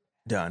I've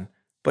done.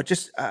 But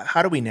just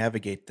how do we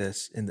navigate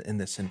this in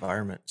this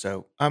environment?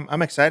 So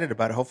I'm excited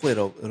about it. Hopefully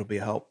it'll be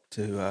a help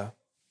to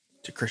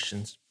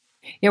Christians.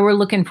 Yeah, we're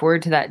looking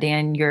forward to that,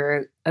 Dan.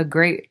 You're a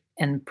great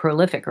and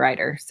prolific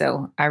writer,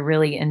 so I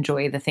really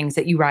enjoy the things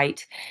that you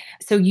write.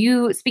 So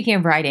you, speaking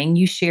of writing,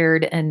 you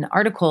shared an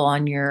article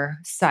on your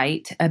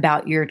site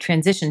about your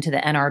transition to the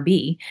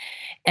NRB,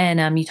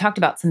 and you talked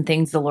about some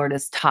things the Lord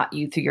has taught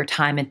you through your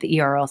time at the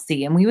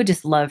ERLC, and we would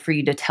just love for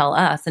you to tell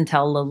us and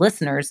tell the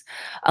listeners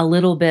a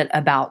little bit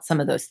about some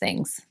of those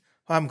things.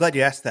 Well, I'm glad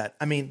you asked that.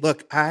 I mean,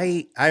 look,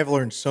 I've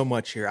learned so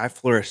much here. I've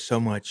flourished so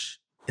much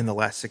in the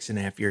last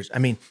 6.5 years. I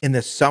mean, in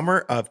the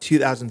summer of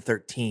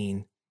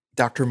 2013,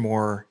 Dr.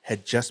 Moore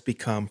had just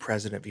become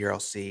president of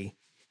ERLC.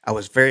 I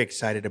was very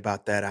excited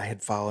about that. I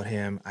had followed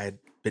him. I had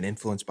been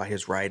influenced by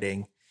his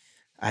writing.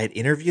 I had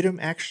interviewed him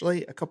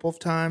actually a couple of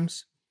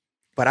times,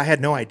 but I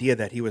had no idea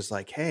that he was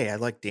like, hey,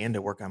 I'd like Dan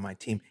to work on my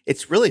team.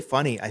 It's really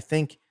funny. I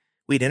think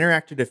we'd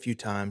interacted a few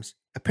times.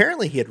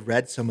 Apparently he had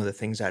read some of the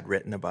things I'd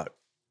written about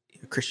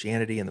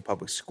Christianity in the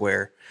public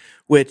square,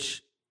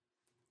 which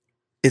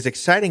is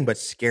exciting but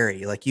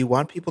scary. Like, you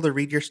want people to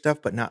read your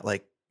stuff, but not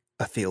like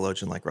a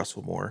theologian like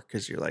Russell Moore,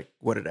 because you're like,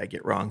 what did I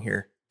get wrong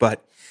here?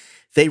 But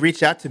they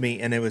reached out to me,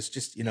 and it was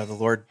just, the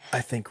Lord, I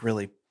think,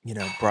 really,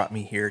 brought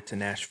me here to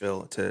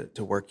Nashville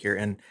to work here.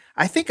 And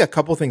I think a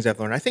couple things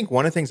I've learned. I think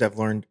one of the things I've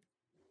learned,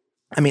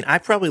 I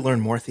probably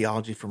learned more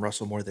theology from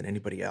Russell Moore than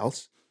anybody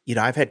else.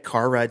 I've had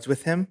car rides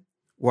with him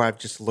where I've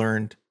just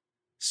learned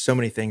so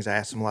many things. I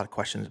asked him a lot of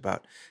questions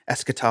about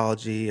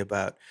eschatology,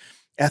 about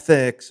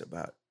ethics,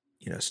 about,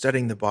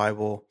 studying the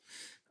Bible.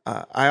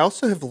 I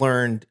also have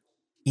learned,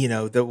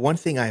 the one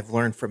thing I've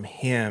learned from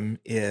him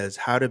is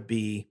how to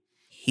be,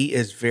 he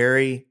is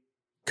very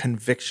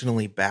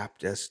convictionally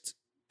Baptist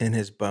in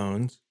his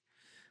bones,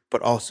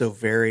 but also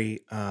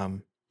very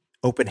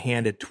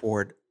open-handed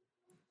toward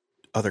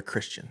other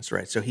Christians,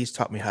 right? So he's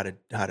taught me how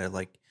to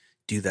like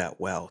do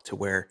that well, to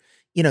where,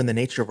 in the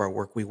nature of our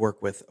work, we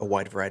work with a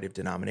wide variety of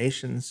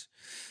denominations,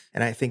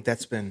 and I think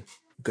that's been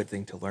a good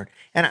thing to learn.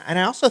 And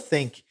I also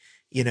think,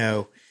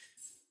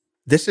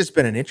 this has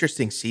been an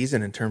interesting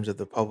season in terms of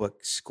the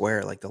public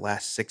square, like the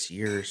last 6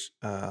 years.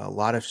 A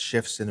lot of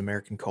shifts in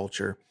American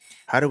culture.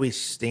 How do we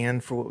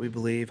stand for what we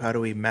believe? How do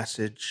we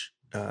message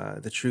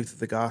the truth of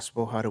the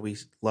gospel? How do we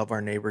love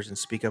our neighbors and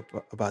speak up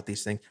about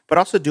these things, but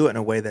also do it in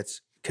a way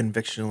that's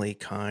convictionally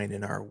kind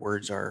and our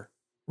words are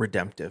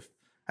redemptive?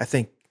 I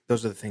think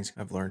those are the things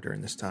I've learned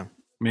during this time.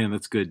 Man,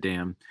 that's good,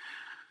 Dan.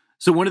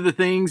 So one of the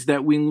things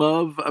that we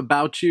love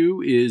about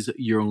you is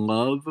your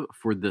love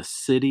for the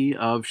city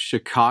of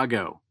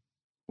Chicago.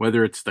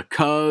 Whether it's the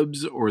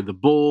Cubs or the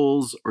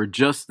Bulls or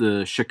just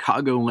the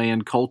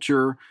Chicagoland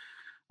culture,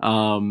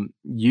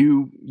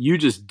 you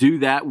just do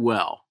that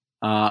well.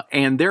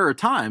 And there are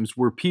times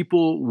where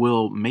people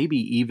will maybe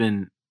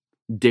even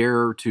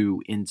dare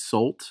to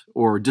insult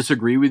or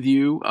disagree with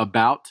you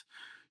about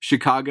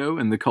Chicago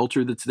and the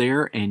culture that's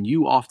there, and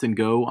you often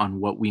go on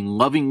what we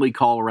lovingly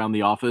call around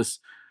the office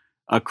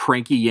a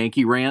cranky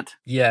Yankee rant.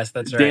 Yes,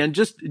 that's right. Dan,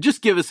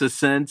 just give us a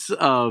sense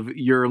of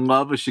your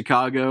love of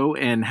Chicago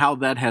and how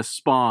that has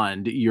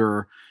spawned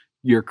your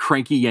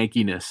cranky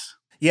Yankiness.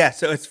 Yeah,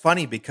 so it's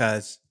funny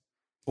because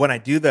when I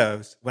do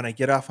those, when I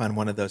get off on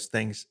one of those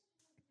things,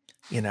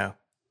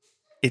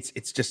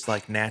 it's just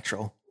like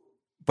natural.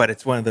 But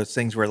it's one of those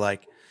things where,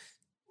 like,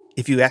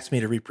 if you asked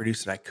me to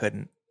reproduce it, I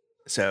couldn't.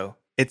 So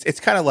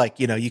it's kind of like,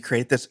 you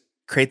create this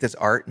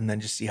art and then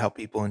just see how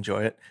people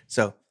enjoy it.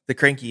 So the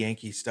cranky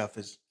Yankee stuff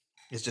is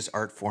just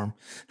art form.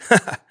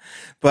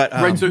 But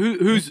right. So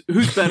who's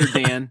better,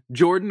 Dan,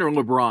 Jordan or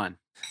LeBron?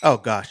 Oh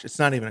gosh, it's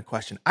not even a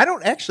question. I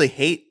don't actually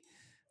hate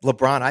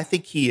LeBron. I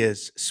think he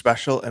is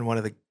special and one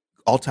of the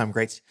all-time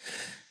greats.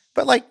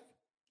 But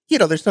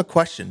there's no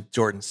question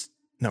Jordan's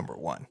number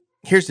one.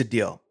 Here's the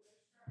deal.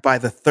 By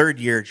the third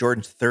year,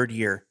 Jordan's third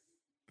year,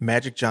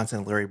 Magic Johnson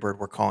and Larry Bird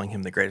were calling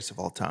him the greatest of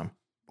all time.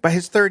 By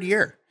his third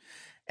year.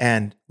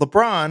 And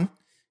LeBron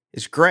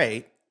is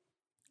great,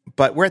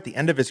 but we're at the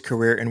end of his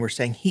career and we're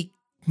saying he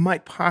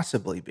might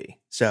possibly be.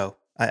 So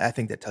I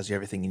think that tells you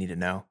everything you need to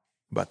know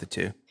about the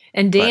two.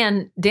 And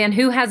Dan,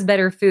 who has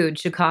better food,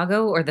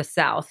 Chicago or the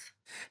South?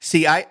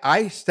 See,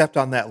 I stepped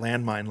on that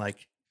landmine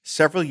like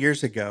several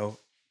years ago.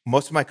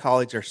 Most of my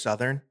colleagues are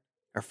Southern,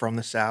 are from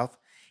the South.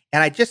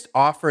 And I just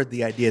offered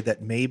the idea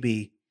that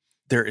maybe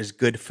there is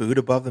good food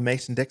above the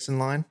Mason-Dixon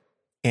line.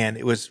 And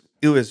it was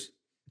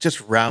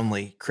just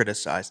roundly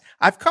criticized.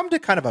 I've come to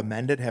kind of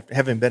amend it,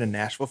 having been in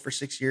Nashville for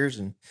 6 years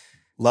and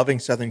loving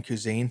Southern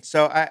cuisine.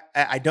 So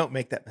I don't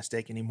make that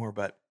mistake anymore,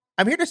 but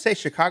I'm here to say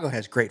Chicago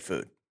has great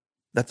food.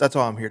 That's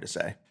all I'm here to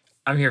say.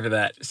 I'm here for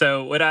that.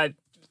 So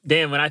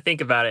Dan, when I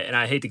think about it, and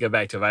I hate to go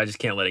back to it, but I just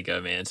can't let it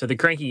go, man. So the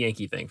cranky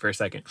Yankee thing for a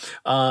second.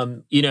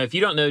 If you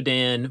don't know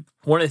Dan,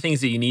 one of the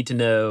things that you need to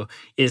know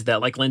is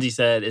that, like Lindsay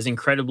said, is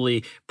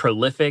incredibly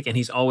prolific, and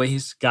he's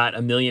always got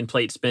a million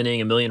plates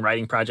spinning, a million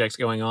writing projects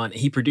going on.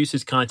 He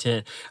produces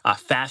content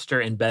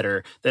faster and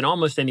better than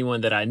almost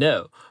anyone that I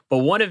know. But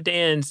one of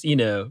Dan's,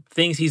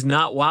 things he's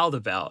not wild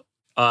about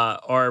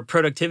are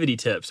productivity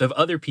tips of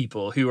other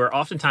people who are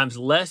oftentimes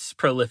less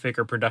prolific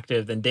or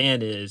productive than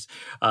Dan is,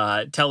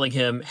 telling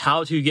him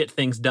how to get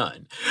things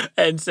done.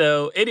 And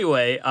so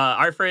anyway,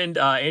 our friend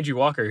Andrew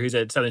Walker, who's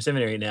at Southern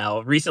Seminary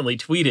now, recently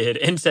tweeted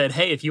and said,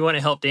 hey, if you want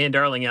to help Dan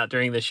Darling out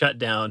during the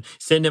shutdown,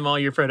 send him all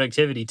your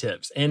productivity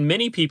tips. And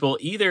many people,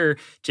 either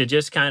to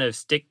just kind of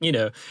stick,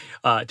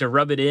 to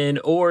rub it in,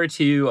 or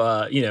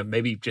to,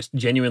 maybe just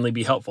genuinely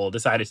be helpful,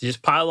 decided to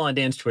just pile on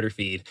Dan's Twitter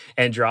feed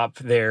and drop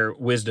their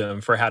wisdom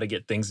for how to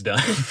get things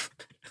done.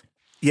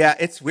 Yeah,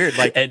 it's weird.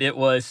 And it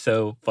was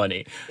so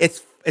funny.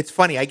 It's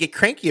funny. I get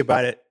cranky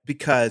about it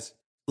because,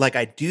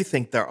 I do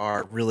think there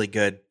are really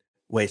good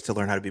ways to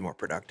learn how to be more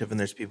productive, and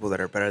there's people that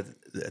are better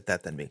at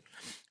that than me.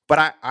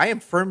 But I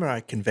am firm in my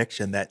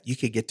conviction that you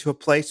could get to a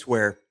place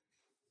where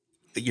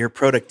your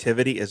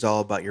productivity is all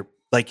about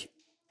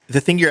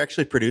the thing you're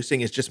actually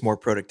producing is just more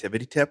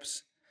productivity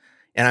tips.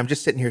 And I'm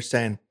just sitting here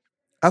saying,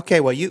 okay,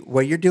 while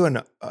you're doing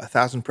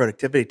 1,000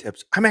 productivity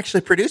tips, I'm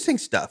actually producing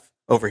stuff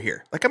over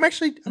here. I'm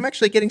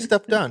actually getting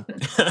stuff done.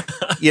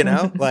 I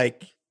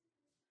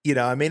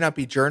may not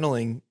be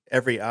journaling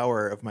every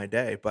hour of my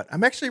day, but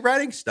I'm actually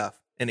writing stuff.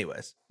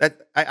 Anyways,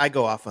 that I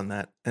go off on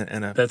that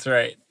in a that's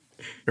right.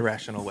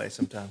 irrational way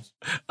sometimes.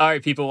 All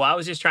right, people. Well, I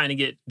was just trying to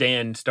get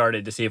Dan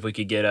started to see if we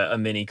could get a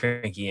mini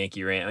cranky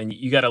Yankee rant. And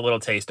you got a little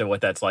taste of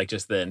what that's like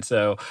just then.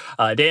 So,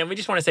 Dan, we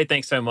just want to say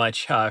thanks so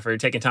much for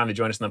taking time to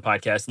join us on the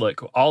podcast.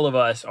 Look, all of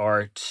us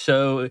are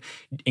so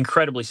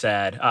incredibly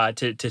sad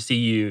to see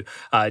you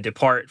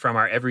depart from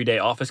our everyday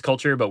office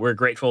culture, but we're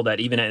grateful that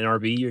even at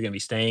NRB, you're going to be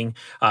staying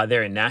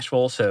there in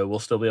Nashville. So we'll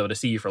still be able to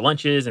see you for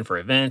lunches and for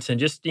events and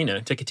just,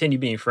 to continue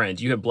being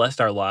friends. You have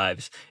blessed our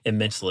lives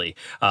immensely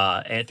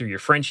and through your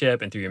friendship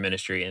leadership and through your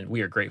ministry. And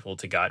we are grateful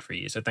to God for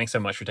you. So thanks so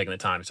much for taking the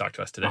time to talk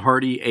to us today. A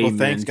hearty amen. Well,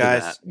 thanks, to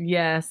guys. that.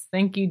 Yes.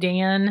 Thank you,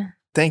 Dan.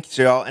 Thank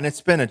you, y'all. And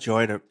it's been a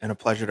joy and a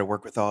pleasure to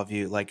work with all of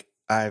you. Like,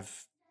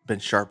 I've been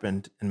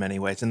sharpened in many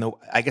ways. And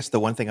I guess the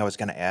one thing I was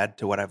going to add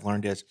to what I've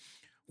learned is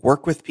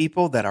work with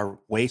people that are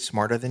way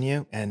smarter than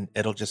you, and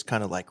it'll just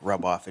kind of like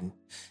rub off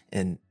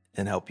and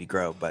help you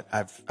grow. But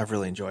I've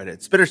really enjoyed it.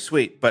 It's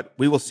bittersweet, but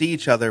we will see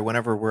each other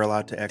whenever we're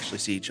allowed to actually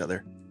see each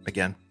other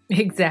again.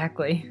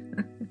 Exactly.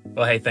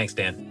 Well, hey, thanks,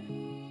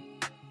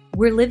 Dan.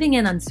 We're living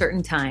in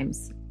uncertain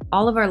times.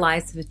 All of our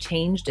lives have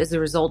changed as a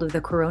result of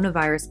the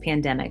coronavirus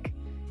pandemic,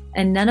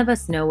 and none of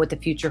us know what the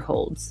future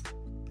holds.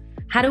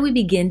 How do we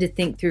begin to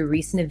think through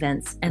recent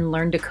events and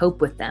learn to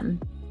cope with them?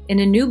 In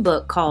a new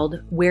book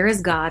called Where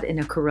is God in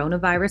a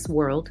Coronavirus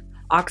World?,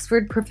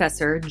 Oxford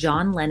professor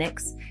John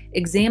Lennox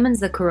examines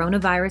the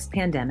coronavirus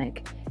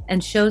pandemic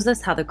and shows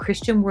us how the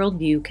Christian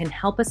worldview can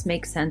help us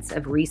make sense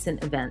of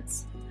recent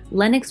events.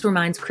 Lennox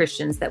reminds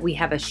Christians that we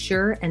have a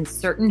sure and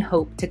certain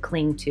hope to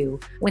cling to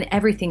when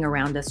everything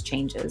around us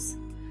changes.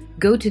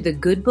 Go to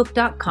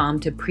thegoodbook.com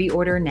to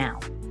pre-order now.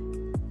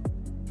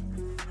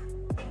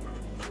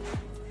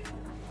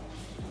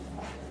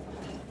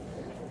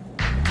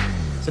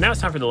 So now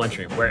it's time for the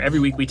lunchroom, where every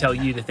week we tell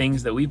you the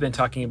things that we've been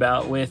talking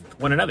about with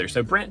one another.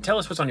 So Brent, tell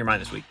us what's on your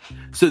mind this week.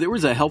 So there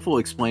was a helpful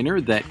explainer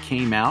that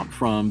came out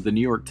from the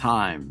New York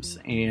Times,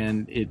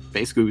 and it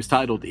basically was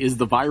titled, "Is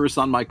the virus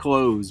on my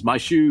clothes, my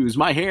shoes,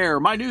 my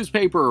hair, my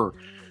newspaper?"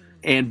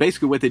 And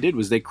basically what they did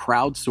was they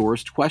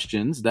crowdsourced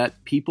questions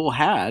that people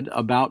had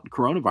about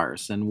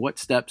coronavirus and what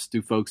steps do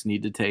folks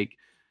need to take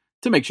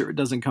to make sure it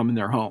doesn't come in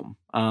their home.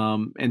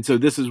 And so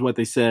this is what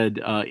they said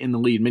in the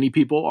lead. Many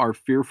people are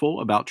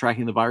fearful about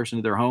tracking the virus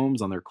into their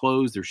homes, on their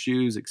clothes, their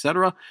shoes,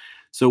 etc.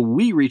 So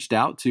we reached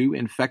out to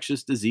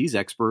infectious disease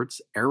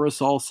experts,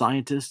 aerosol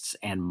scientists,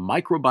 and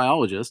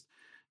microbiologists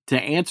to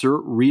answer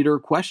reader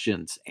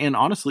questions. And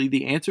honestly,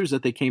 the answers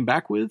that they came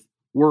back with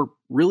were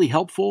really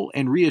helpful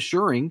and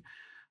reassuring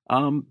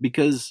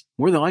because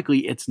more than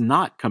likely it's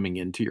not coming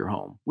into your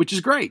home, which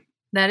is great.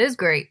 That is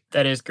great.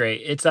 That is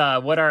great. It's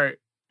what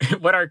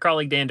our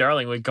colleague Dan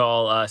Darling would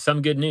call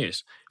some good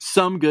news.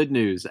 Some good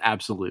news,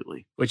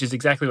 absolutely. Which is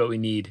exactly what we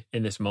need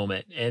in this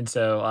moment. And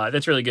so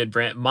that's really good,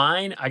 Brent.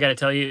 Mine, I got to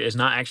tell you, is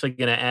not actually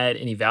going to add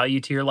any value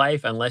to your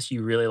life unless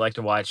you really like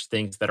to watch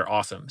things that are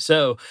awesome.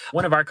 So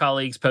one of our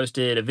colleagues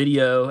posted a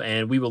video,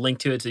 and we will link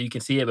to it so you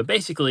can see it. But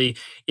basically,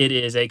 it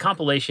is a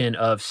compilation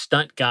of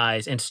stunt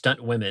guys and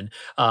stunt women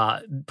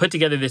put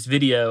together this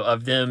video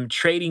of them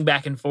trading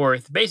back and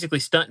forth, basically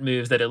stunt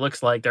moves that it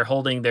looks like they're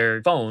holding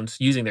their phones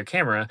using their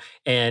camera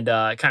and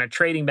kind of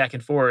trading back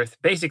and forth,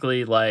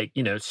 basically like,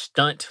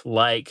 stunt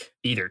like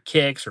either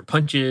kicks or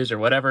punches or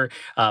whatever.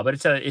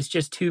 But it's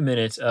just 2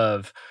 minutes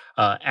of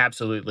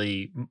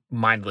absolutely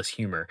mindless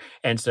humor.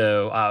 And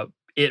so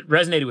it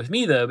resonated with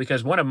me, though,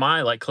 because one of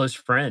my close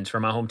friends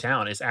from my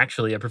hometown is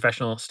actually a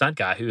professional stunt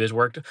guy who has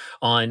worked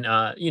on,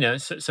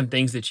 some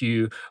things that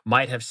you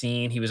might have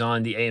seen. He was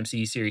on the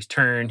AMC series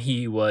Turn.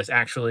 He was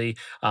actually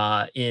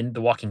in The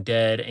Walking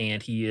Dead,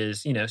 and he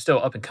is,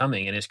 still up and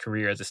coming in his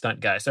career as a stunt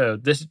guy. So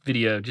this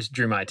video just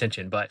drew my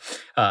attention. But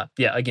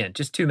again,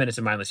 just 2 minutes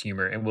of mindless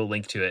humor, and we'll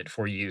link to it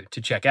for you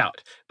to check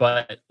out.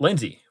 But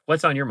Lindsay,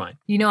 what's on your mind?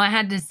 I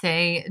had to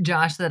say,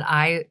 Josh, that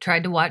I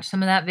tried to watch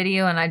some of that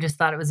video and I just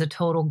thought it was a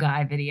total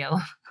guy video.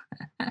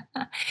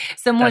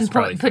 Someone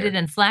put it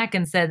in Slack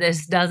and said,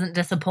 "This doesn't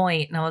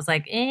disappoint." And I was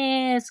like,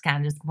 it's kind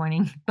of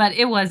disappointing, but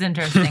it was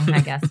interesting, I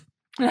guess.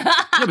 Yeah,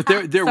 but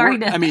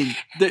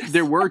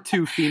there were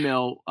two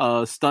female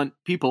stunt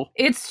people.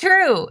 It's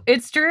true.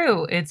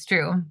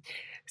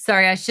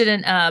 Sorry, I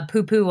shouldn't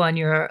poo-poo on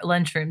your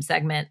lunchroom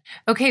segment.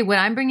 Okay, what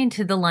I'm bringing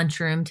to the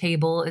lunchroom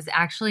table is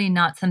actually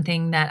not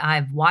something that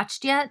I've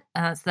watched yet,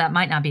 so that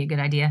might not be a good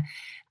idea,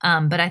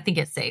 but I think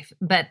it's safe.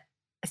 But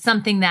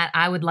something that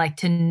I would like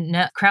to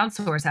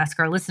crowdsource, ask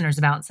our listeners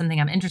about, something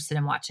I'm interested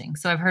in watching.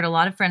 So I've heard a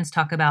lot of friends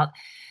talk about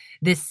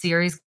this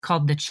series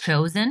called The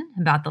Chosen,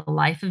 about the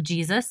life of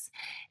Jesus.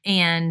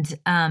 And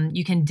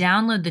you can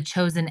download the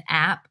Chosen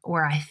app,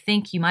 or I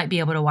think you might be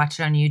able to watch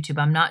it on YouTube.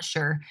 I'm not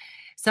sure.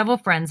 Several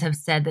friends have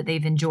said that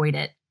they've enjoyed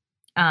it.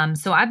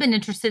 So I've been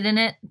interested in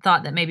it,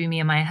 thought that maybe me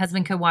and my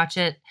husband could watch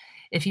it.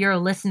 If you're a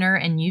listener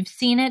and you've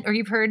seen it or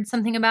you've heard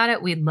something about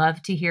it, we'd love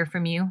to hear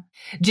from you.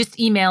 Just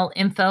email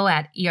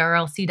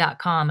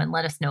info@erlc.com and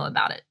let us know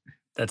about it.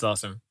 That's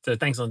awesome. So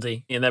thanks,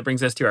 Lindsay. And that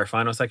brings us to our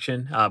final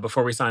section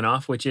before we sign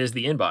off, which is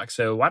the inbox.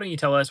 So why don't you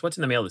tell us what's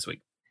in the mail this week?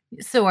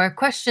 So our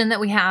question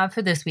that we have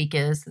for this week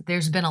is,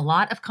 there's been a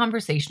lot of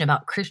conversation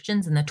about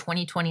Christians in the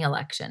 2020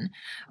 election.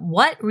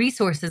 What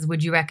resources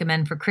would you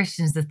recommend for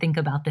Christians to think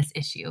about this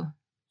issue?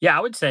 Yeah, I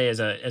would say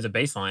as a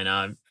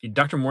baseline,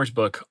 Dr. Moore's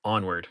book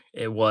Onward.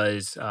 It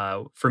was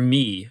for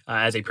me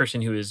as a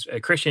person who is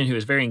a Christian who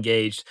is very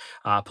engaged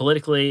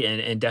politically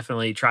and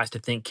definitely tries to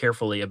think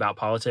carefully about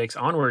politics.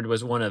 Onward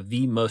was one of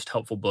the most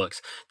helpful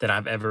books that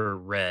I've ever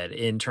read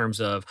in terms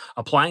of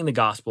applying the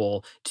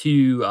gospel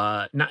to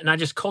not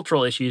just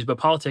cultural issues but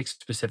politics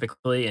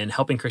specifically, and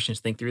helping Christians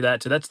think through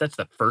that. So that's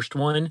the first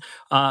one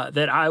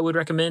that I would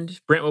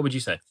recommend. Brent, what would you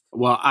say?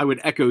 Well, I would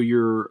echo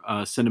your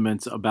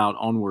sentiments about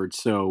Onward.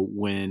 So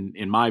when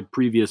in my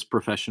previous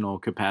professional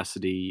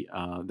capacity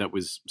that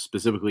was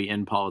specifically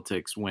in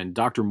politics, when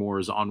Dr.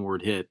 Moore's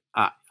Onward hit,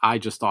 I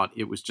just thought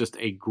it was just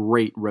a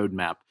great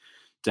roadmap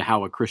to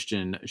how a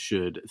Christian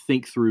should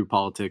think through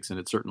politics, and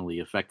it certainly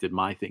affected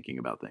my thinking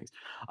about things.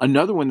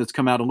 Another one that's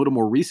come out a little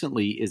more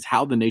recently is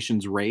How the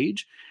Nations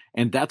Rage,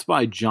 and that's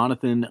by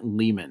Jonathan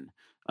Leeman.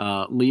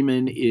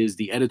 Leeman is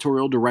the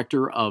editorial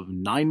director of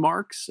 9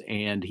 Marks,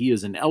 and he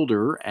is an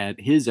elder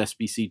at his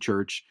SBC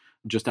church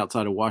just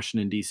outside of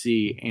Washington,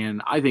 D.C.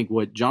 And I think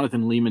what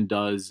Jonathan Leeman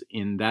does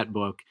in that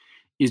book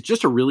is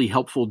just a really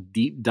helpful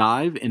deep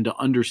dive into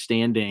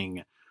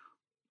understanding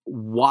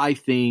why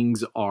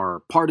things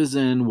are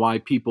partisan, why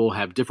people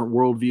have different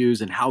worldviews,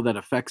 and how that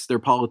affects their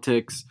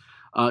politics.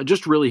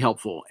 Just really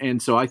helpful.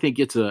 And so I think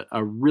it's a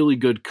really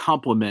good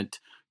complement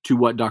to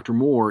what Dr.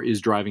 Moore is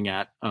driving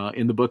at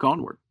in the book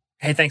Onward.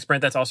 Hey, thanks,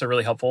 Brent. That's also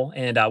really helpful.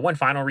 And one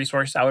final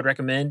resource I would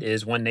recommend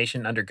is One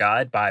Nation Under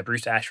God by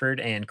Bruce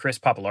Ashford and Chris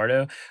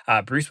Pappalardo.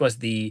 Bruce was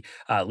the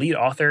lead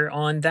author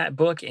on that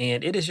book,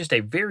 and it is just a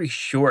very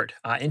short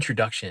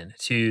introduction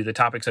to the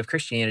topics of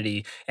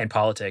Christianity and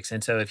politics.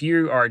 And so if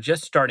you are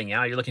just starting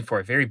out, you're looking for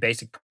a very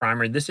basic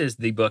primer, this is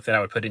the book that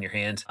I would put in your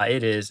hands.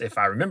 It is, if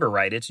I remember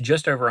right, it's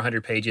just over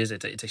 100 pages.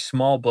 It's a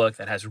small book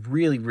that has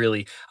really,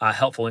 really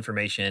helpful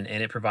information,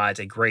 and it provides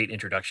a great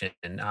introduction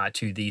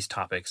to these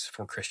topics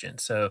for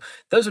Christians. So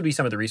those would be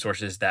some of the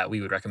resources that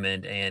we would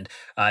recommend. And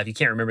if you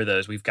can't remember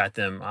those, we've got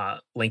them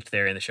linked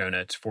there in the show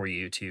notes for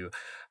you to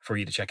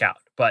check out.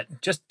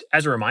 But just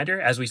as a reminder,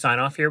 as we sign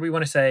off here, we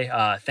want to say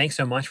thanks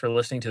so much for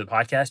listening to the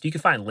podcast. You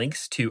can find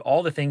links to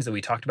all the things that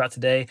we talked about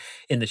today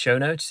in the show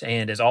notes.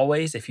 And as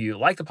always, if you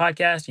like the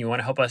podcast and you want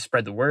to help us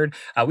spread the word,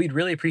 we'd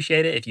really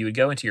appreciate it if you would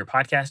go into your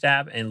podcast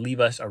app and leave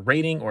us a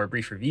rating or a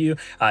brief review.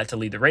 To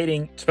leave the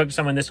rating, spoke to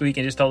someone this week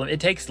and just told them it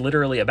takes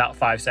literally about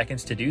 5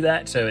 seconds to do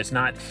that. So it is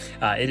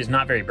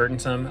not very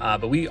burdensome,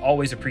 but we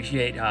always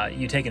appreciate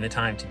you taking the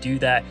time to do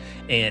that.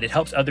 And it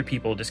helps other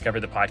people discover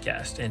the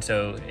podcast. And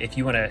so if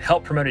you want to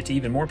help promote it to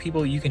even more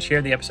people, you can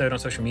share the episode on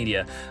social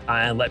media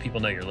and let people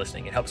know you're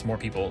listening. It helps more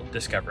people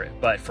discover it.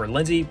 But for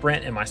Lindsay,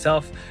 Brent, and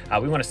myself,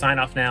 we want to sign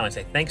off now and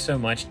say thanks so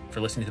much for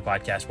listening to the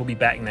podcast. We'll be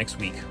back next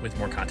week with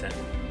more content.